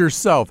about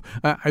yourself.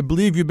 I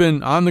believe you've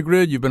been on the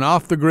grid, you've been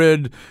off the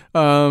grid.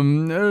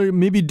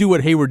 Maybe do what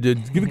Hayward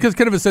did. Give us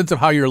kind of a sense of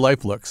how your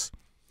life looks.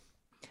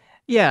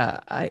 Yeah,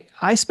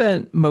 I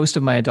spent most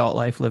of my adult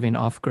life living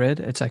off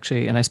grid.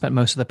 And I spent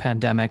most of the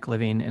pandemic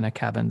living in a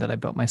cabin that I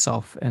built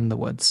myself in the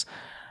woods.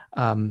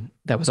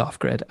 That was off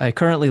grid. I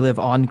currently live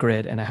on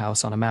grid in a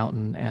house on a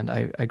mountain, and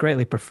I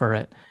greatly prefer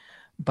it.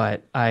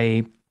 But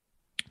I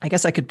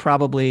guess I could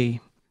I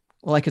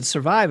could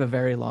survive a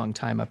very long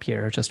time up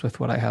here just with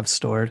what I have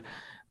stored.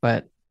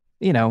 But,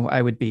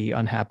 I would be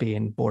unhappy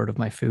and bored of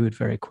my food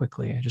very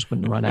quickly. I just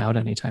wouldn't run out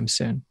anytime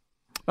soon.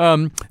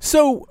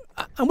 So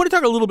I want to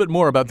talk a little bit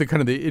more about the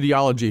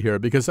ideology here,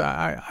 because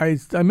I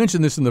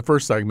mentioned this in the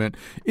first segment.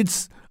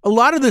 It's a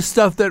lot of the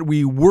stuff that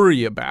we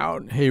worry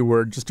about,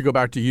 Hayward, just to go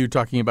back to you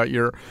talking about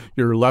your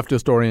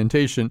leftist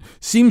orientation,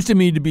 seems to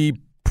me to be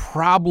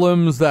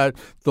problems that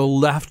the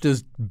left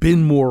has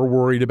been more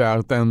worried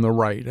about than the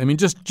right. I mean,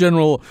 just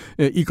general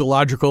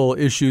ecological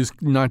issues,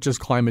 not just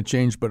climate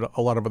change, but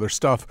a lot of other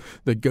stuff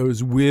that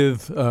goes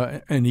with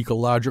an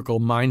ecological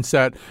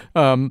mindset.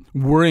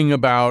 Worrying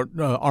about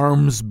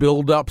arms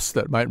buildups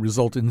that might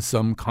result in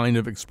some kind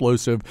of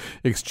explosive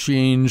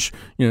exchange,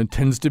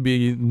 tends to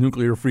be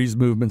nuclear freeze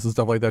movements and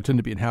stuff like that tend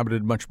to be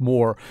inhabited much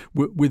more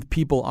with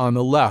people on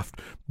the left.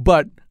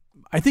 But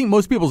I think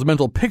most people's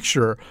mental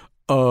picture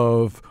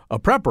of a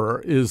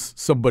prepper is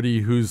somebody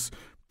who's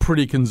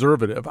pretty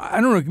conservative.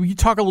 I don't know. Can you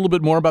talk a little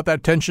bit more about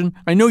that tension?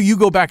 I know you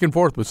go back and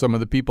forth with some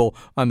of the people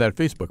on that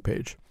Facebook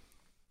page.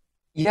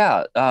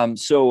 Yeah.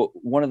 So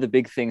one of the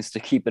big things to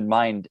keep in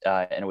mind,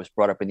 and it was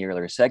brought up in the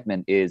earlier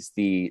segment, is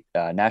the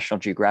National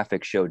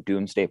Geographic show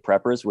Doomsday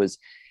Preppers was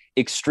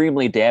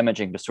extremely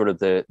damaging to sort of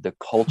the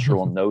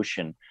cultural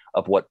notion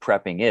of what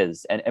prepping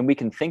is. And we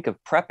can think of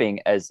prepping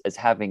as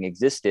having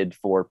existed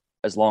for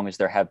as long as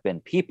there have been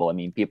people. I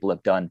mean, people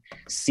have done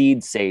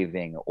seed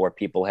saving, or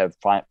people have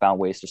found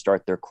ways to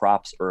start their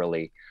crops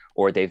early,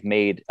 or they've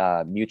made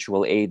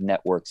mutual aid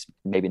networks,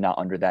 maybe not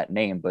under that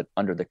name, but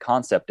under the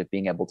concept of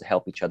being able to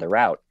help each other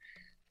out.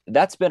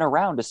 That's been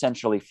around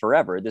essentially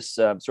forever. This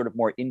sort of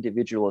more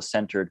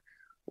individualist-centered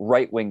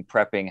right-wing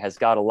prepping has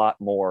got a lot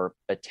more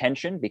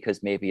attention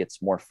because maybe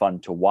it's more fun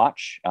to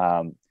watch.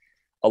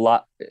 A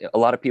lot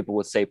of people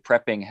would say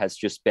prepping has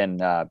just been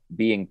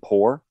being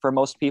poor for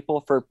most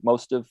people for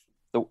most of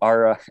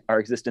our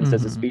existence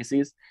as a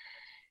species.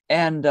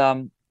 And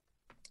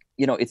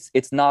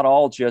it's not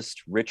all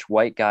just rich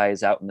white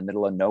guys out in the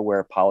middle of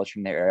nowhere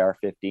polishing their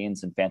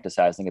AR-15s and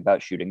fantasizing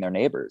about shooting their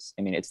neighbors.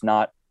 I mean, it's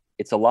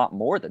a lot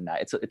more than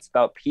that. It's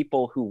about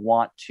people who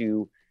want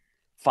to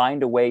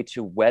find a way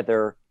to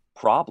weather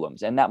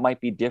problems, and that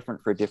might be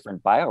different for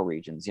different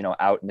bioregions.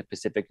 Out in the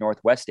Pacific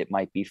Northwest, it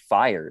might be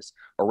fires.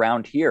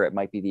 Around here, it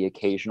might be the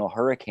occasional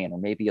hurricane or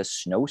maybe a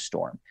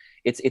snowstorm.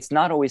 It's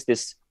not always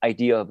this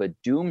idea of a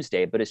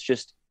doomsday, but it's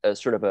just a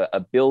sort of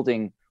a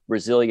building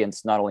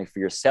resilience, not only for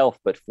yourself,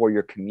 but for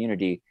your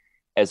community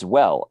as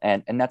well.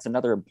 And that's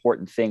another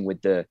important thing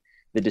with the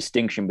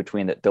distinction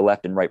between the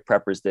left and right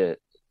preppers.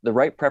 The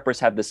right preppers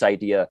have this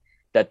idea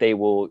that they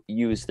will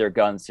use their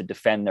guns to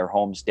defend their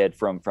homestead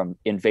from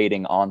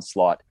invading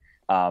onslaught.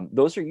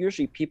 Those are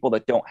usually people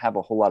that don't have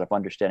a whole lot of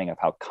understanding of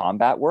how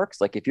combat works.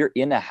 Like if you're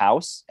in a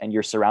house and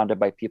you're surrounded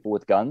by people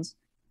with guns,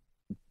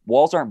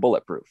 walls aren't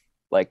bulletproof.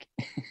 Like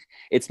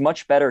it's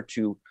much better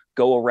to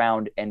go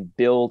around and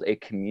build a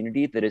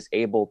community that is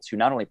able to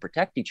not only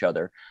protect each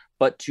other,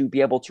 but to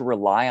be able to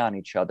rely on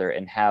each other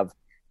and have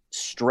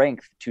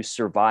strength to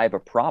survive a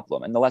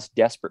problem. And the less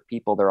desperate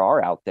people there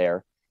are out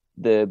there,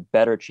 the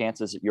better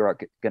chances that you're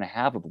going to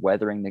have of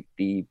weathering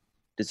the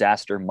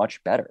disaster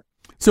much better.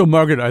 So,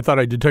 Margaret, I thought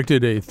I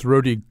detected a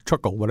throaty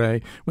chuckle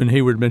when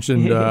Hayward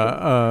mentioned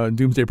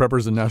Doomsday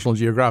Preppers and National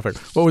Geographic.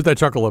 What was that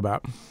chuckle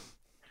about?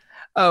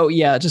 Oh,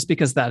 yeah, just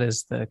because that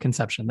is the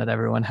conception that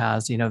everyone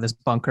has, this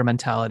bunker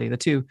mentality. The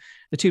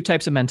two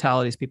types of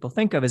mentalities people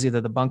think of is either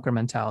the bunker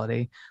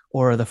mentality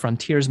or the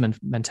frontiersman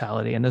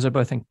mentality. And those are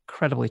both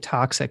incredibly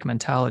toxic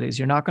mentalities.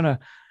 You're not going to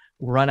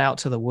run out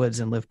to the woods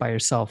and live by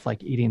yourself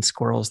like eating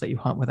squirrels that you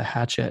hunt with a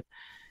hatchet.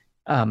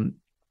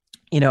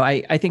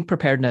 I think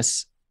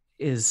preparedness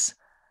is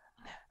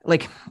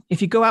like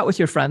if you go out with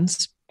your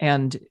friends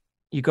and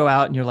you go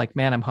out and you're like,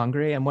 man, I'm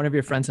hungry. And one of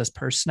your friends has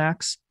purse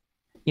snacks,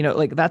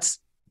 that's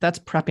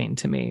prepping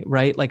to me,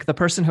 right? Like the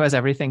person who has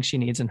everything she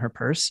needs in her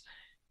purse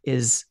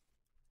is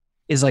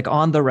like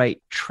on the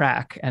right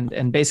track.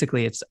 And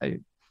basically it's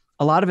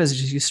a lot of it is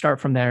just you start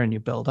from there and you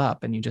build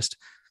up and you just,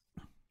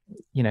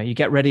 you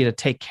get ready to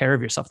take care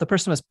of yourself. The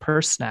person who has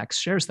purse snacks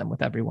shares them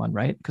with everyone,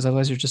 right? Because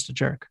otherwise you're just a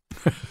jerk.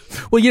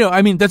 Well,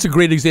 that's a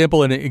great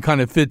example, and it kind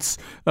of fits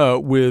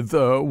with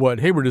what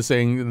Hayward is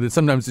saying, that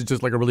sometimes it's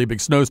just like a really big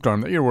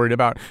snowstorm that you're worried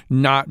about,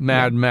 not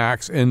Mad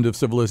Max, end of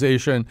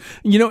civilization.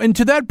 And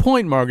to that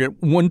point,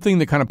 Margaret, one thing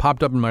that kind of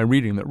popped up in my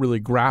reading that really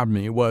grabbed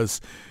me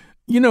was,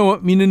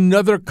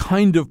 another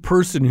kind of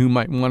person who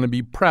might want to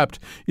be prepped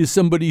is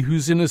somebody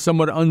who's in a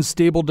somewhat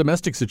unstable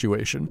domestic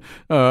situation.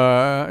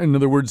 In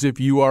other words, if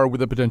you are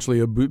with a potentially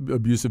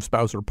abusive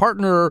spouse or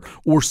partner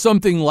or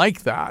something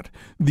like that,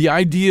 the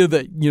idea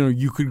that,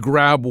 you could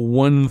grab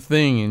one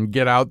thing and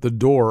get out the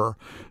door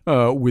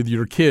with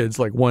your kids,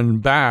 like one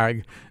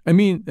bag,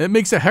 it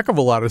makes a heck of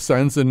a lot of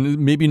sense, and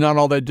maybe not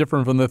all that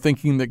different from the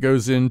thinking that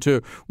goes into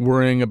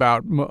worrying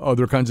about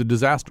other kinds of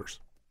disasters.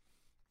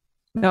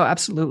 No,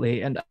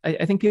 absolutely. And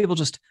I think people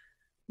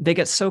they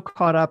get so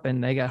caught up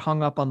and they get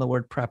hung up on the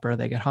word prepper.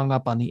 They get hung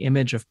up on the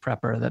image of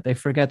prepper that they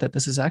forget that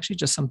this is actually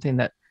just something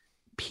that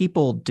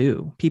people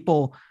do.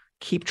 People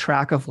keep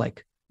track of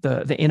like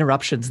the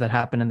interruptions that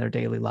happen in their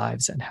daily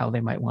lives and how they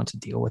might want to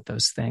deal with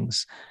those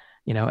things.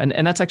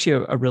 And that's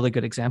actually a really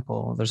good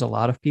example. There's a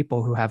lot of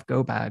people who have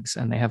go bags,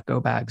 and they have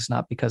go bags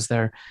not because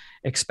they're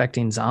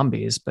expecting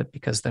zombies, but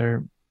because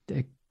they're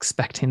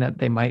expecting that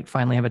they might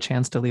finally have a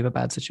chance to leave a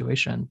bad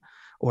situation,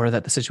 or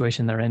that the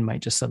situation they're in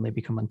might just suddenly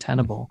become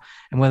untenable.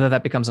 And whether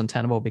that becomes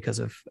untenable because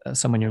of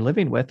someone you're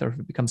living with, or if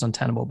it becomes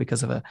untenable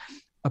because of a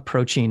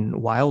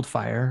approaching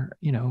wildfire,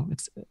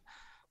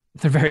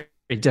 they're very,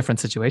 very different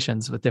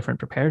situations with different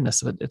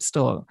preparedness, but it's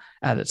still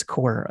at its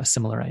core a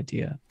similar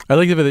idea. I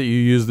like the fact that you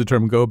use the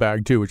term go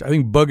bag too, which I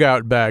think bug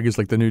out bag is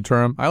like the new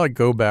term. I like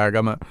go bag.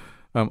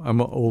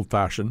 I'm old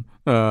fashioned,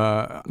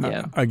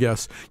 I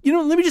guess.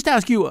 Let me just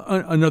ask you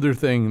another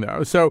thing,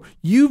 though. So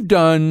you've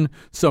done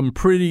some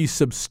pretty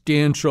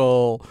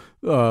substantial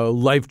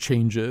life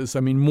changes.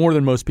 More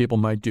than most people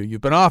might do.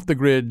 You've been off the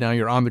grid. Now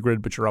you're on the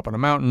grid, but you're up on a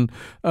mountain.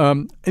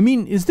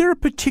 Is there a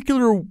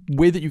particular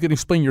way that you can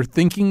explain your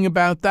thinking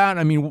about that?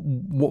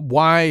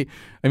 Why?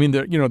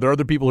 There are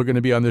other people who are going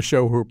to be on this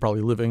show who are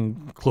probably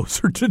living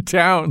closer to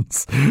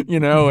towns,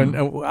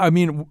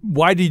 and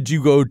why did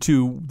you go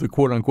to the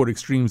quote unquote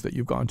extremes that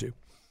you've gone to?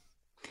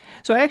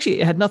 So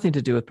it had nothing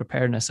to do with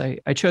preparedness.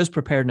 I chose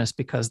preparedness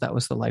because that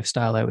was the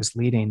lifestyle I was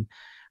leading.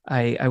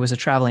 I was a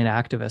traveling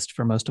activist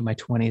for most of my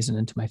 20s and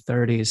into my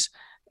 30s.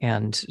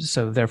 And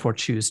so therefore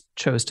chose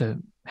to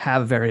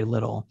have very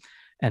little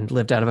and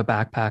lived out of a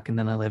backpack. And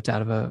then I lived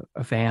out of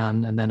a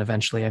van. And then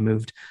eventually I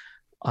moved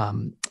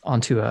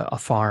onto a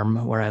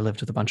farm where I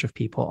lived with a bunch of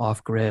people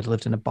off grid,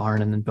 lived in a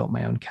barn, and then built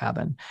my own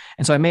cabin.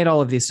 And so I made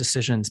all of these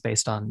decisions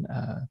based on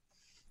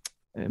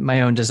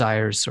my own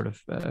desires, sort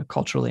of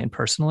culturally and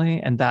personally.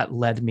 And that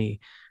led me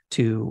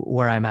to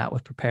where I'm at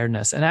with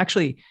preparedness. And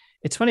actually,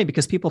 it's funny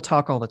because people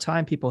talk all the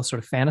time. People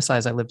sort of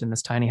fantasize, I lived in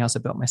this tiny house I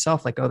built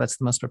myself. Like, oh, that's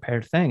the most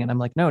prepared thing. And I'm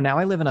like, no, now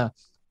I live in a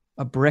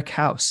brick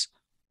house.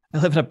 I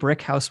live in a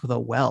brick house with a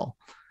well.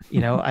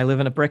 I live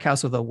in a brick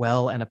house with a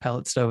well and a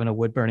pellet stove and a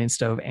wood burning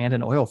stove and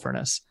an oil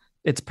furnace.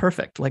 It's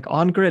perfect. Like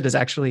on grid is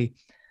actually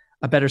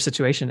a better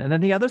situation. And then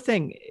the other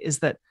thing is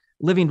that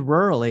living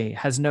rurally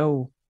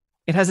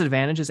it has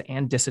advantages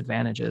and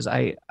disadvantages.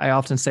 I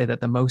often say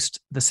that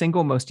the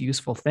single most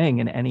useful thing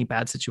in any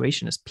bad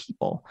situation is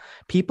people.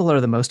 People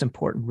are the most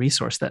important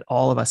resource that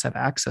all of us have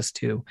access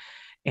to.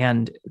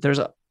 And there's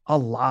a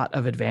lot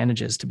of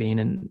advantages to being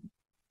in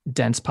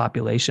dense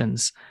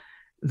populations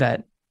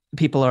that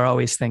people are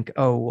always think,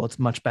 oh, well, it's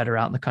much better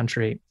out in the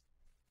country.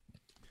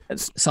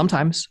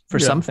 Sometimes for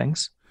some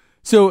things.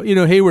 So,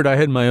 Hayward, I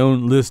had my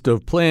own list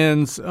of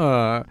plans.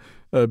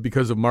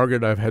 Because of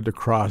Margaret, I've had to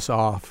cross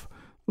off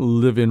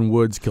live in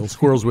woods, kill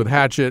squirrels with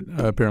hatchet.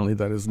 Apparently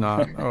that is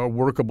not a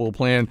workable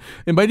plan.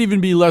 It might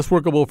even be less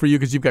workable for you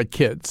because you've got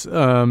kids.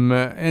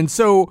 And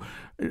so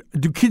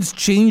do kids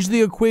change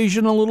the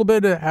equation a little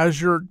bit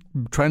as you're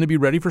trying to be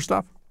ready for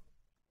stuff?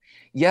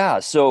 Yeah.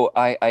 So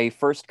I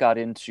first got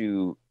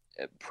into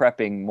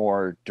prepping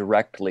more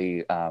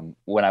directly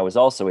when I was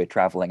also a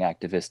traveling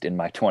activist in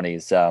my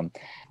 20s.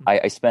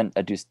 I spent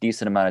a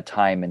decent amount of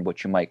time in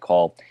what you might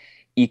call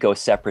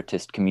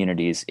eco-separatist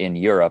communities in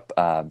Europe,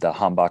 the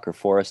Hambacher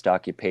forest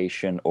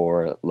occupation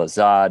or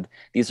Lazade.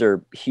 These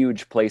are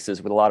huge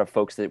places with a lot of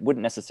folks that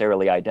wouldn't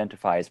necessarily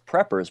identify as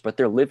preppers, but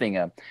they're living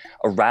a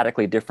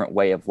radically different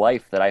way of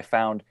life that I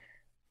found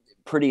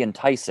pretty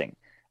enticing.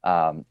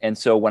 And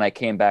so when I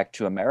came back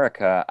to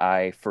America,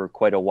 I, for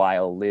quite a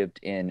while,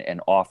 lived in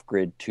an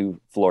off-grid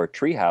 2-floor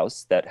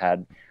treehouse that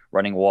had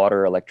running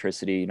water,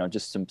 electricity,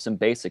 just some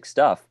basic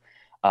stuff.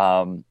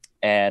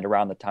 And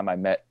around the time I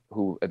met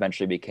who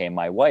eventually became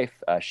my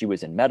wife, she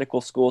was in medical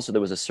school. So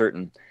there was a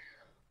certain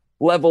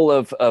level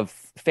of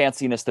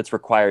fanciness that's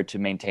required to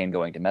maintain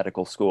going to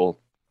medical school.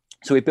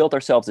 So we built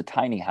ourselves a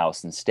tiny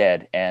house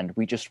instead, and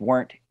we just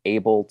weren't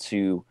able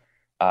to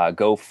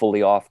go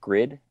fully off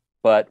grid.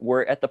 But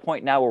we're at the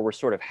point now where we're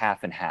sort of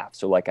half and half.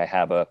 So like I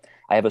have a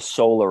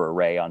solar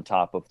array on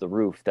top of the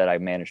roof that I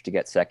managed to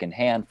get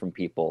secondhand from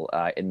people.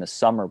 In the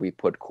summer, we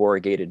put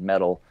corrugated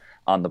metal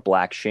on the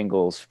black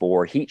shingles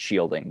for heat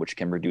shielding, which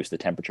can reduce the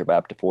temperature by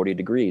up to 40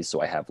 degrees. So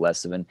I have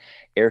less of an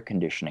air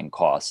conditioning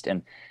cost.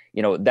 And,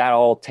 that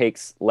all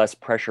takes less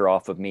pressure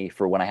off of me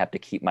for when I have to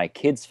keep my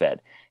kids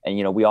fed.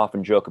 And, we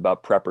often joke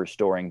about preppers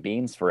storing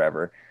beans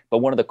forever. But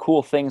one of the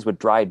cool things with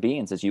dried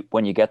beans is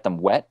when you get them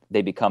wet,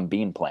 they become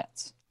bean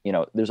plants.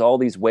 There's all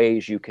these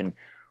ways you can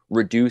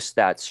reduce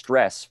that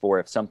stress for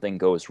if something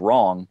goes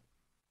wrong,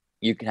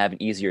 you can have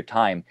an easier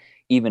time.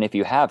 Even if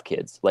you have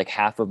kids, like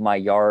half of my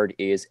yard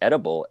is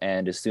edible.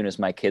 And as soon as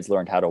my kids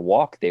learned how to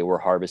walk, they were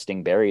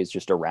harvesting berries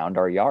just around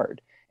our yard.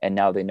 And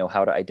now they know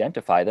how to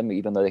identify them,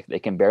 even though they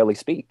can barely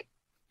speak.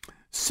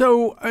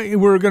 So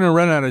we're going to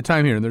run out of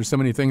time here, and there's so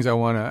many things I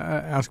want to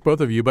ask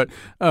both of you. But,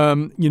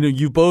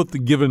 you've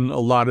both given a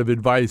lot of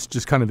advice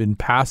just kind of in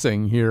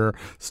passing here,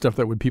 stuff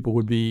that people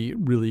would be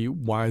really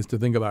wise to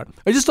think about.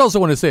 I just also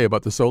want to say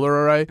about the solar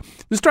array,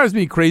 this drives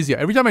me crazy.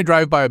 Every time I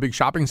drive by a big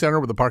shopping center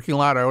with a parking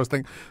lot, I always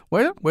think,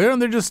 why don't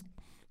there just,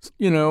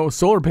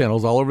 solar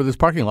panels all over this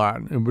parking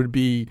lot? It would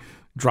be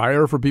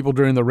drier for people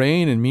during the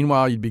rain, and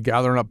meanwhile you'd be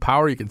gathering up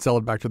power. You could sell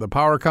it back to the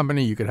power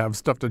company. You could have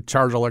stuff to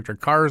charge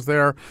electric cars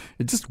there.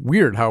 It's just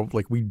weird how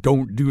we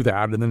don't do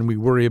that, and then we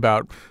worry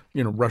about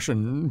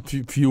Russian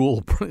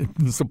fuel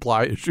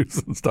supply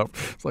issues and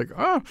stuff. It's like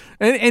and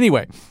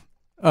anyway,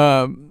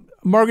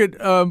 Margaret,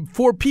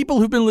 for people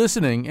who've been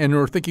listening and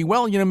are thinking,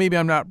 well, maybe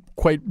I'm not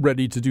quite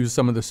ready to do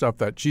some of the stuff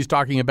that she's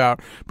talking about,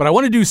 but I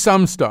want to do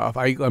some stuff.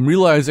 I'm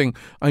realizing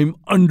I'm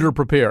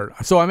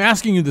underprepared. So I'm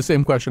asking you the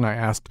same question I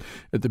asked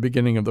at the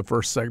beginning of the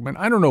first segment.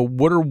 I don't know,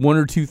 what are one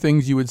or two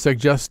things you would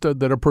suggest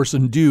that a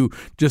person do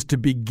just to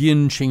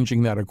begin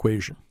changing that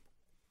equation?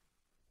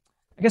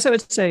 I guess I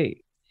would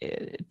say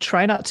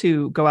try not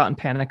to go out and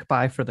panic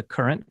buy for the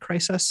current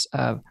crisis.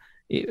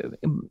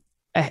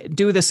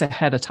 Do this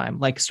ahead of time.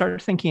 Like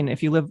start thinking,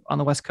 if you live on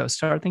the West Coast,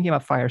 start thinking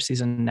about fire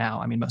season now.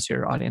 I mean, most of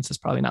your audience is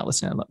probably not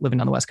living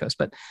on the West Coast,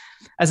 but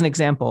as an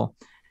example,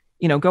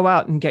 go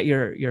out and get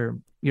your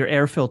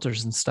air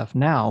filters and stuff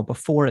now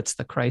before it's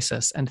the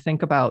crisis, and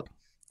think about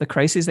the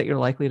crises that you're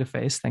likely to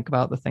face. Think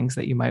about the things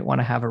that you might want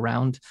to have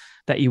around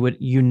that you would,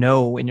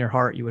 in your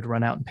heart, you would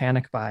run out and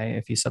panic buy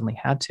if you suddenly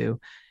had to,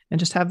 and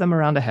just have them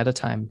around ahead of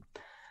time.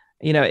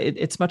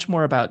 It's much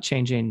more about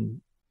changing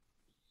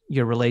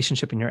your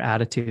relationship and your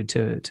attitude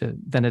to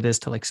than it is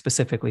to like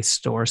specifically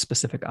store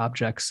specific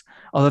objects.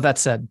 Although that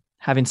said,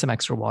 having some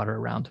extra water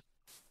around,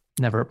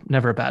 never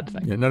a bad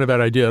thing. Yeah, not a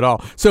bad idea at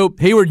all. So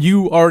Hayward,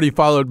 you already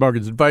followed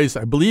Margaret's advice.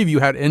 I believe you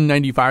had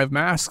N95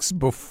 masks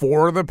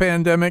before the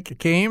pandemic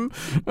came.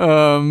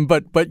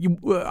 But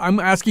I'm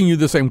asking you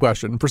the same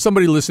question. For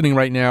somebody listening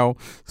right now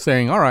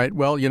saying, all right,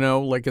 well,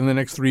 like in the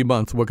next 3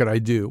 months, what could I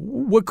do?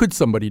 What could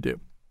somebody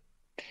do?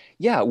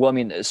 Yeah, well, I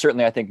mean,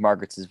 certainly I think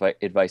Margaret's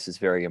advice is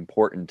very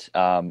important,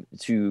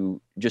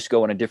 to just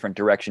go in a different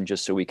direction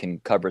just so we can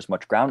cover as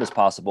much ground as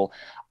possible.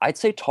 I'd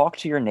say talk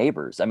to your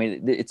neighbors. I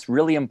mean, it's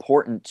really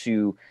important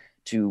to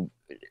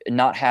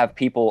not have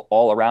people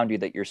all around you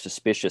that you're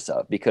suspicious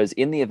of, because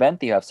in the event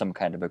that you have some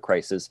kind of a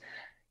crisis,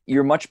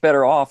 you're much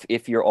better off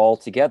if you're all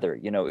together.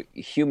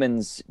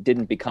 Humans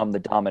didn't become the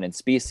dominant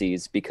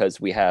species because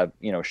we have,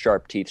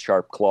 sharp teeth,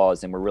 sharp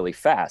claws, and we're really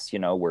fast.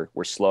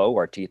 We're slow,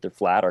 our teeth are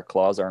flat, our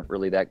claws aren't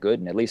really that good,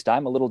 and at least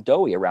I'm a little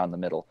doughy around the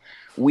middle.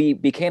 We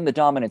became the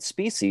dominant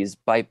species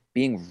by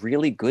being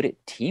really good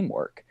at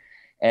teamwork.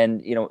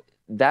 And,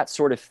 that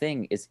sort of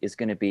thing is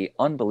going to be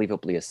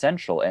unbelievably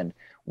essential. And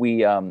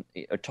we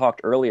talked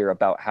earlier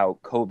about how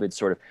COVID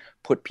sort of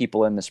put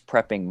people in this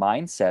prepping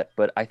mindset,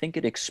 but I think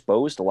it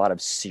exposed a lot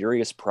of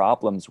serious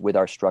problems with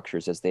our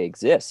structures as they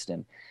exist.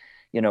 And,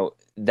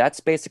 that's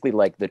basically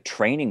like the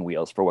training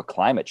wheels for what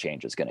climate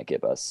change is going to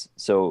give us.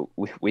 So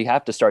we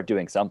have to start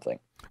doing something.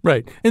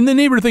 Right. And the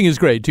neighbor thing is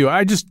great, too.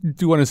 I just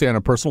do want to say on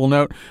a personal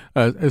note,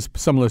 as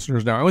some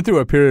listeners know, I went through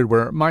a period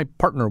where my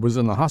partner was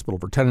in the hospital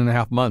for 10 and a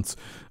half months.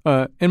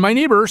 And my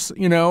neighbors,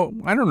 I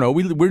don't know,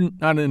 we're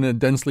not in a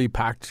densely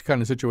packed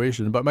kind of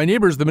situation, but my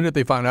neighbors, the minute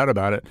they found out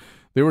about it,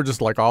 they were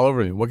just like all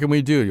over me. What can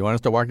we do? You want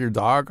us to walk your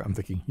dog? I'm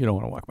thinking, you don't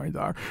want to walk my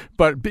dog.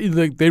 But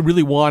they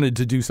really wanted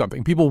to do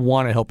something. People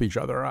want to help each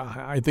other.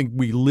 I think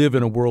we live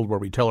in a world where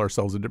we tell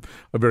ourselves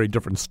a very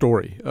different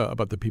story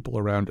about the people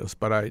around us.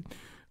 But I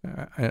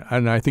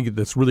think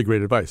that's really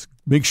great advice.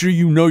 Make sure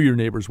you know your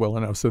neighbors well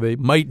enough so they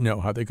might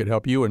know how they could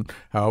help you and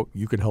how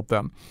you could help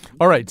them.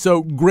 All right.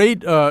 So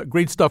great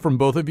stuff from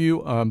both of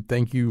you.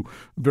 Thank you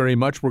very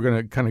much. We're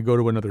going to kind of go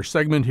to another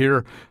segment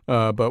here,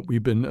 but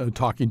we've been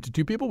talking to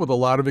two people with a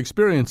lot of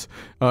experience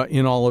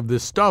in all of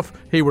this stuff.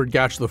 Hayward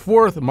Gatch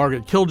IV,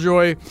 Margaret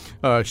Killjoy.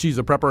 She's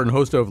a prepper and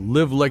host of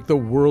Live Like the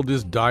World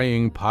is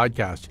Dying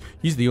podcast.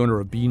 He's the owner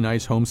of Be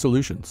Nice Home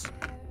Solutions.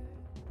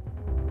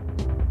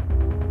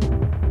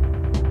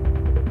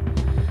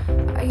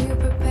 Are you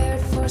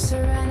prepared for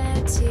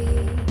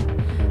serenity?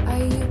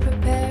 Are you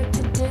prepared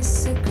to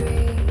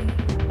disagree?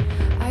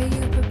 Are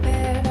you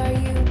prepared? Are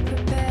you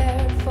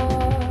prepared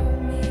for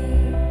me?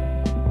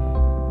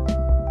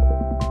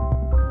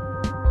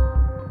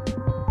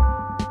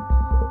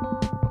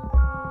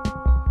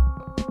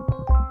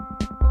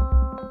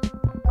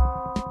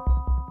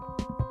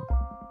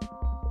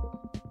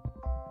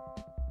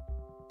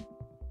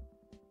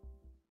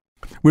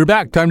 We're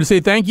back. Time to say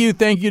thank you.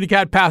 Thank you to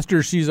Kat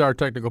Pastor. She's our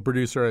technical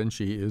producer, and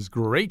she is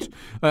great.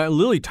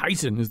 Lily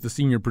Tyson is the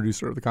senior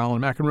producer of the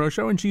Colin McEnroe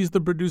Show, and she's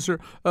the producer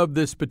of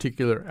this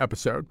particular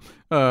episode.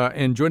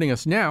 And joining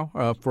us now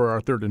for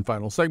our third and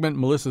final segment,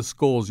 Melissa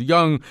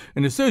Scholes-Young,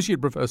 an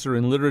associate professor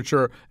in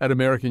literature at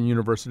American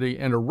University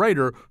and a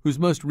writer whose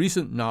most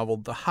recent novel,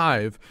 The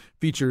Hive,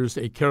 features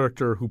a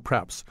character who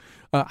preps.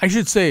 I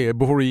should say,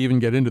 before we even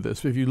get into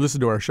this, if you listen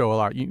to our show a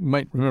lot, you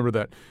might remember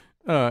that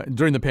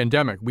during the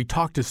pandemic, we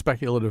talked to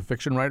speculative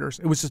fiction writers.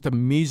 It was just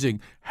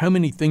amazing how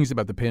many things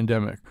about the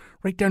pandemic,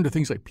 right down to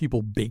things like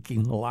people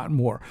baking a lot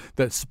more,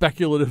 that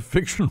speculative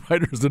fiction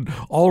writers had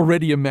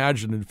already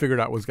imagined and figured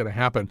out was going to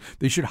happen.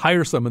 They should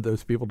hire some of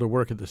those people to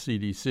work at the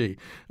CDC.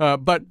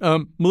 But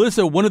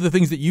Melissa, one of the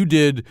things that you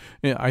did,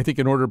 I think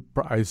in order,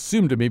 I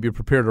assume, to maybe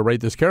prepare to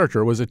write this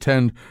character, was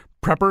attend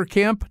Prepper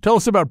Camp. Tell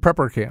us about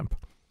Prepper Camp.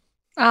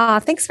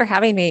 Thanks for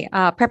having me.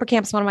 Prepper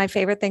Camp is one of my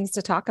favorite things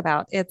to talk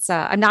about. It's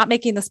I'm not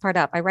making this part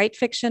up. I write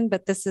fiction,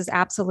 but this is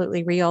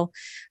absolutely real.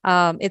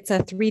 It's a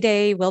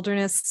 3-day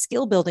wilderness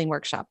skill building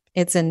workshop.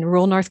 It's in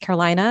rural North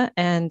Carolina,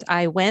 and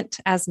I went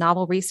as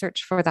novel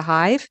research for The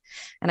Hive,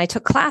 and I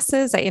took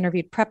classes. I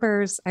interviewed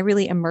preppers. I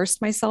really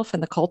immersed myself in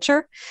the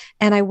culture,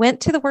 and I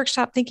went to the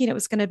workshop thinking it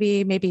was going to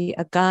be maybe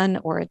a gun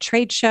or a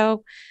trade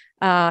show.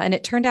 And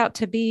it turned out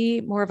to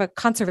be more of a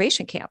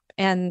conservation camp.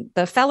 And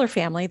the Feller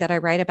family that I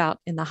write about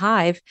in The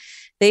Hive,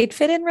 they'd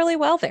fit in really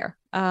well there.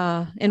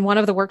 In one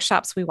of the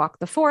workshops, we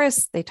walked the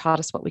forest. They taught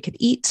us what we could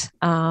eat.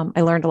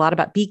 I learned a lot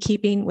about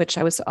beekeeping, which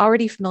I was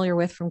already familiar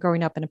with from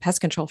growing up in a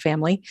pest control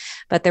family.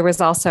 But there was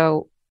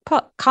also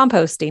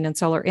composting and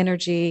solar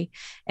energy.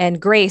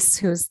 And Grace,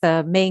 who's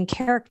the main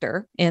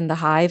character in The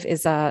Hive,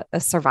 is a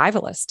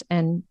survivalist.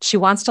 And she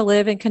wants to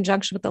live in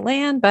conjunction with the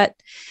land, but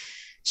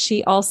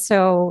she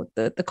also,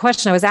 the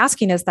question I was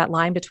asking is that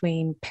line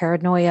between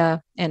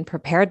paranoia and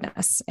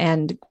preparedness.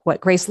 And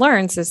what Grace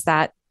learns is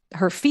that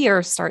her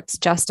fear starts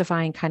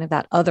justifying kind of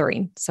that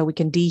othering. So we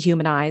can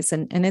dehumanize,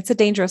 and it's a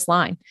dangerous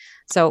line.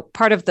 So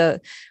part of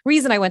the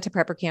reason I went to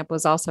prepper camp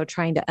was also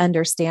trying to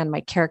understand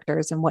my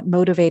characters and what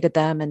motivated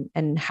them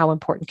and how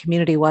important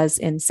community was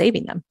in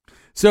saving them.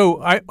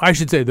 So I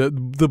should say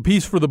the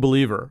piece for The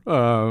Believer,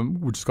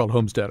 which is called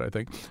Homestead, I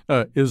think,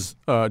 is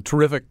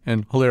terrific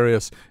and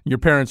hilarious. Your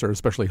parents are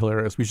especially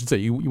hilarious. We should say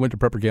you went to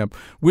prepper camp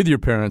with your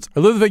parents. I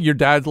love the fact your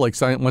dad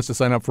wants to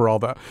sign up for all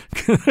that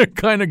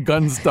kind of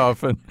gun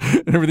stuff and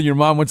everything. Your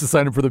mom wants to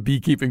sign up for the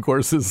beekeeping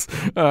courses,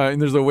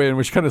 and there's a way in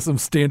which kind of some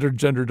standard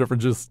gender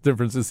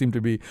differences seem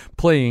to be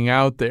playing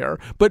out there.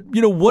 But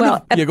go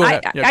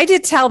ahead. Yeah. I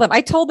did tell them.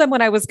 I told them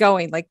when I was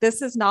going, like,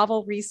 this is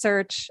novel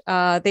research.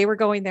 They were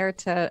going there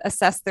to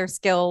assess their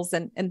skills,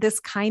 and this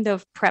kind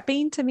of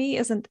prepping to me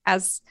isn't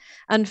as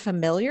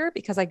unfamiliar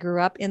because I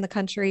grew up in the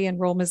country in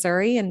rural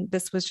Missouri, and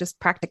this was just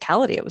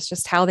practicality. It was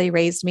just how they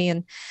raised me,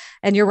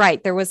 and you're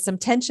right, there was some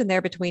tension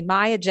there between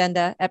my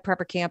agenda at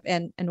prepper camp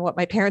and what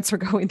my parents were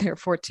going there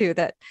for too.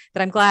 That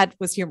I'm glad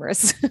was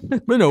humorous.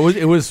 But no,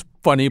 it was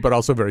funny, but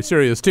also very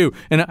serious too.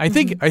 And I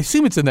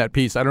assume it's in that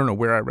piece. I don't know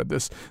where I read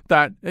this,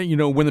 that,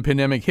 when the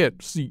pandemic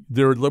hit,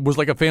 there was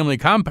like a family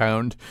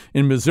compound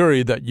in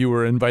Missouri that you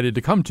were invited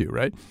to come to,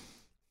 right?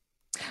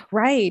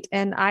 Right.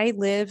 And I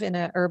live in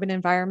an urban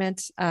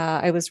environment.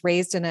 I was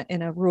raised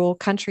in a rural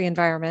country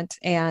environment.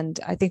 And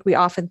I think we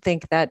often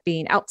think that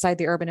being outside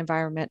the urban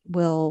environment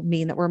will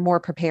mean that we're more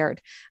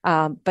prepared.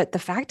 But the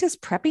fact is,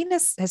 prepping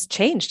has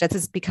changed. It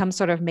has become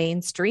sort of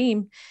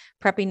mainstream.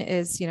 Prepping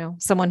is,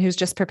 someone who's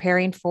just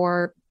preparing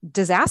for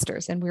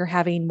disasters, and we're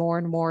having more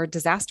and more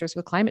disasters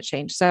with climate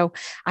change. So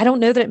I don't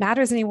know that it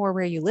matters anymore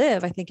where you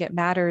live. I think it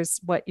matters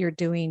what you're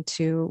doing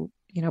to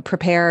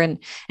prepare and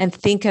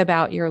think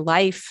about your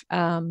life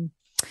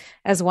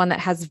as one that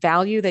has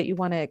value that you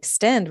want to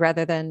extend,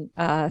 rather than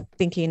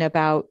thinking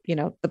about,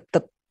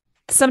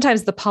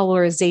 sometimes the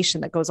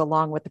polarization that goes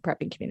along with the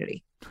prepping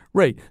community.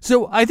 Right.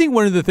 So I think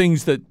one of the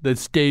things that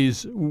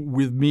stays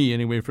with me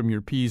anyway from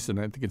your piece, and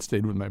I think it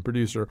stayed with my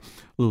producer,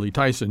 Lily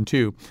Tyson,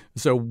 too.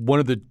 So one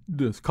of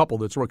this couple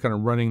that's kind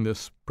of running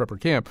this prepper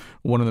camp,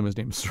 one of them is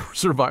named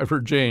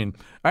Survivor Jane.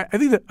 I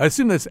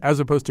assume that's as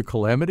opposed to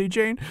Calamity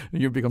Jane.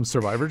 You've become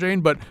Survivor Jane.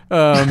 But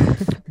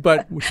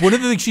one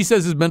of the things she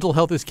says is mental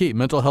health is key.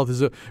 Mental health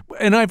is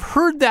and I've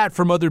heard that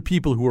from other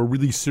people who are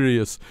really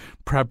serious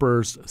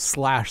preppers /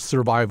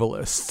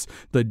 survivalists,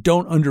 that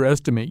don't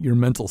underestimate your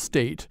mental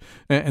state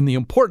and the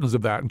importance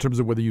of that in terms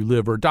of whether you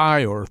live or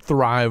die or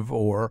thrive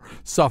or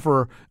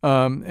suffer.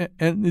 And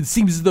it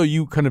seems as though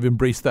you kind of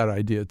embrace that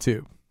idea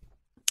too.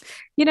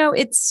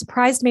 It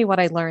surprised me what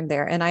I learned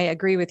there. And I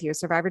agree with you.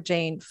 Survivor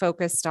Jane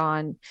focused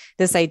on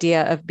this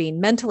idea of being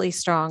mentally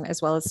strong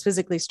as well as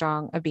physically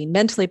strong, of being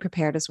mentally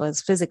prepared as well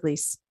as physically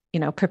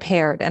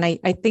prepared. And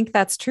I think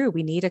that's true.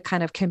 We need a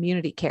kind of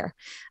community care.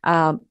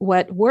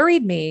 What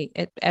worried me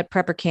at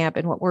prepper camp,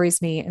 and what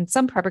worries me in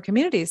some prepper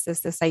communities,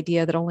 is this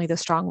idea that only the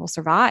strong will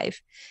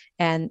survive.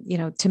 And,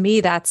 to me,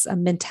 that's a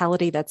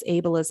mentality that's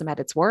ableism at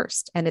its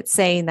worst. And it's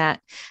saying that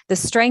the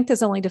strength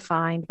is only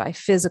defined by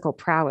physical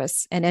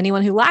prowess, and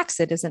anyone who lacks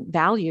it isn't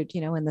valued,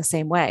 in the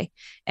same way.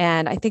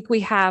 And I think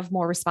we have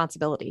more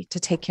responsibility to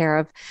take care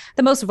of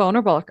the most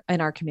vulnerable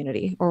in our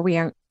community, or we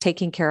aren't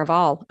taking care of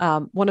all.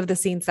 One of the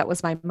scenes that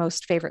was my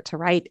most favorite to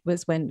write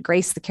was when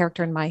Grace, the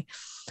character in my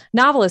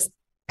novel, is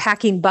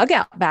packing bug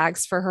out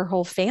bags for her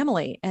whole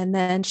family. And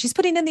then she's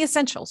putting in the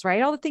essentials,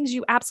 right? All the things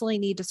you absolutely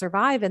need to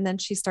survive. And then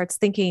she starts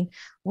thinking,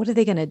 what are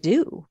they going to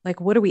do?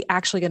 Like, what are we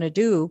actually going to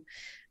do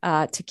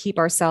to keep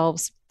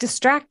ourselves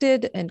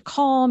distracted and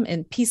calm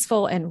and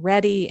peaceful and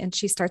ready? And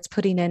she starts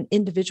putting in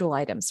individual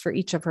items for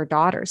each of her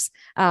daughters.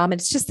 And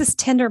it's just this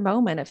tender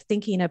moment of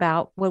thinking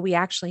about what we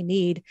actually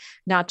need,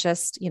 not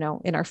just, in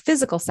our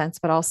physical sense,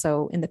 but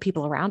also in the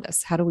people around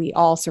us. How do we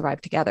all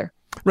survive together?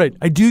 Right.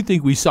 I do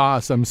think we saw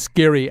some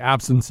scary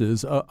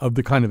absences of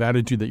the kind of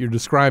attitude that you're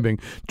describing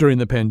during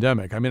the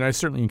pandemic. I mean, I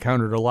certainly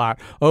encountered a lot.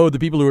 Oh, the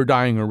people who are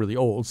dying are really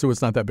old, so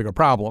it's not that big a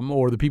problem.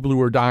 Or the people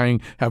who are dying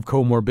have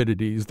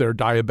comorbidities. They're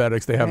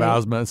diabetics. They have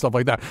asthma and stuff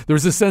like that. There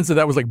was a sense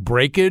that was like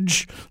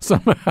breakage.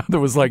 Somehow there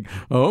was like,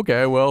 oh,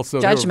 okay, well, so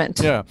judgment.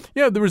 There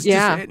was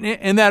just,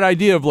 and that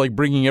idea of like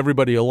bringing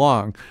everybody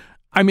along.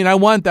 I mean, I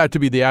want that to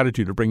be the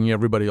attitude of bringing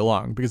everybody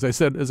along, because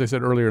as I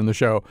said earlier in the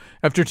show,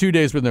 after 2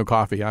 days with no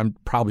coffee, I'm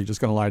probably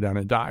just going to lie down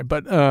and die.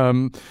 But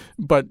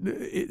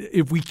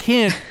if we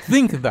can't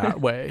think that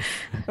way,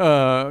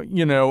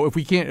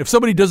 if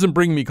somebody doesn't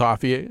bring me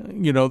coffee,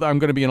 I'm going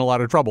to be in a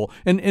lot of trouble.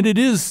 And it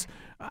is,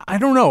 I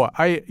don't know.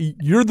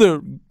 You're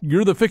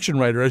the fiction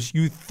writer. As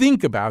you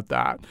think about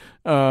that,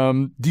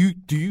 do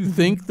you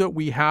think that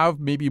we have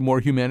maybe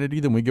more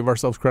humanity than we give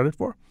ourselves credit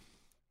for?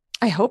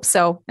 I hope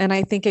so. And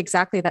I think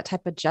exactly that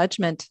type of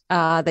judgment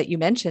that you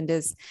mentioned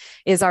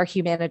is our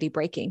humanity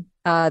breaking.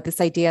 This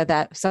idea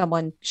that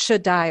someone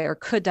should die or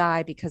could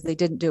die because they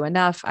didn't do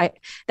enough.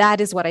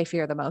 That is what I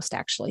fear the most,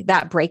 actually,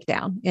 that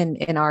breakdown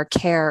in our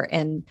care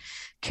and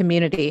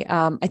community.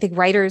 I think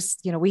writers,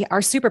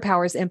 our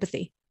superpower is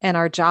empathy. And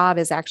our job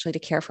is actually to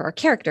care for our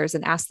characters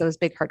and ask those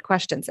big, hard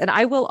questions. And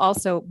I will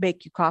also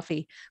make you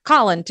coffee,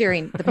 Colin,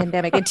 during the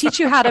pandemic and teach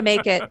you how to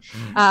make it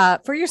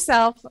for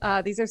yourself.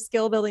 These are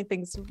skill building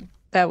things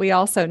that we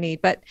also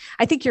need. But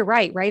I think you're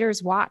right.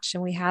 Writers watch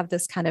and we have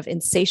this kind of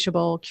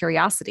insatiable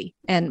curiosity.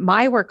 And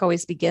my work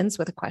always begins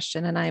with a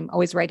question, and I'm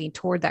always writing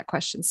toward that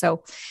question.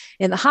 So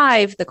in The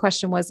Hive, the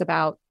question was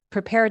about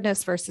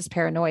preparedness versus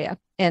paranoia.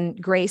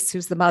 And Grace,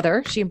 who's the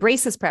mother, she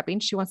embraces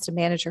prepping. She wants to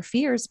manage her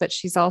fears, but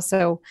she's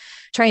also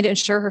trying to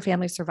ensure her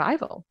family's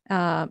survival.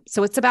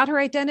 So it's about her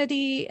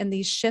identity and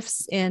these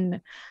shifts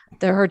in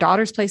her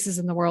daughter's places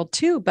in the world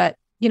too. But,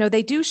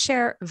 they do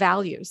share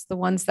values, the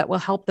ones that will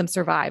help them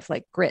survive,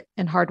 like grit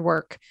and hard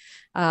work.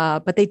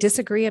 But they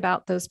disagree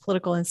about those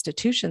political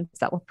institutions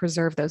that will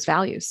preserve those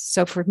values.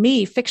 So for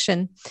me,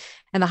 fiction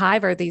and The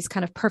Hive are these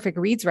kind of perfect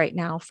reads right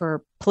now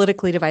for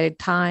politically divided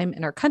time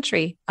in our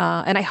country.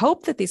 And I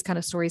hope that these kind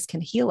of stories can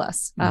heal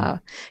us.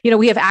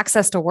 We have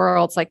access to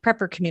worlds like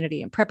Prepper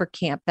Community and Prepper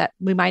Camp that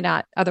we might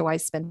not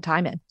otherwise spend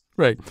time in.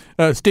 Right.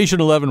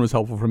 Station 11 was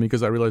helpful for me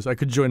because I realized I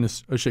could join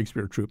a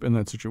Shakespeare troupe in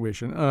that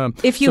situation.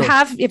 If you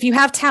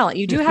have talent,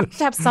 you do have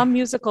to have some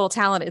musical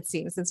talent, it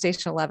seems, in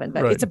Station 11,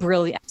 but It's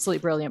a absolutely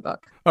brilliant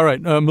book. All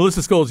right. Melissa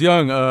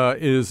Scholes-Young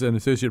is an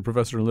associate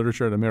professor in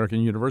literature at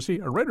American University,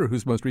 a writer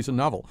whose most recent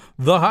novel,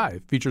 The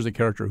Hive, features a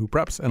character who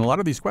preps and a lot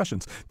of these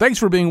questions. Thanks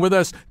for being with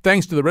us.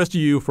 Thanks to the rest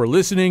of you for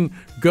listening.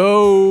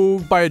 Go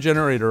buy a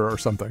generator or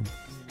something.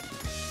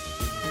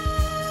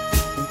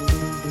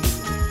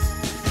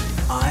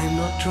 I'm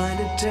not trying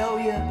to tell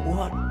you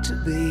what to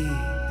be.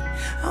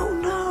 Oh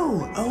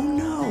no,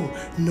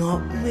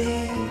 not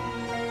me.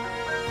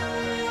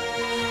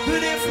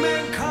 But if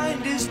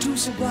mankind is to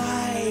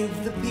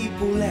survive, the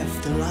people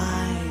left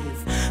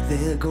alive,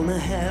 they're gonna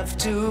have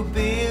to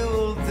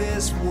build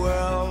this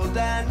world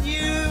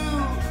anew.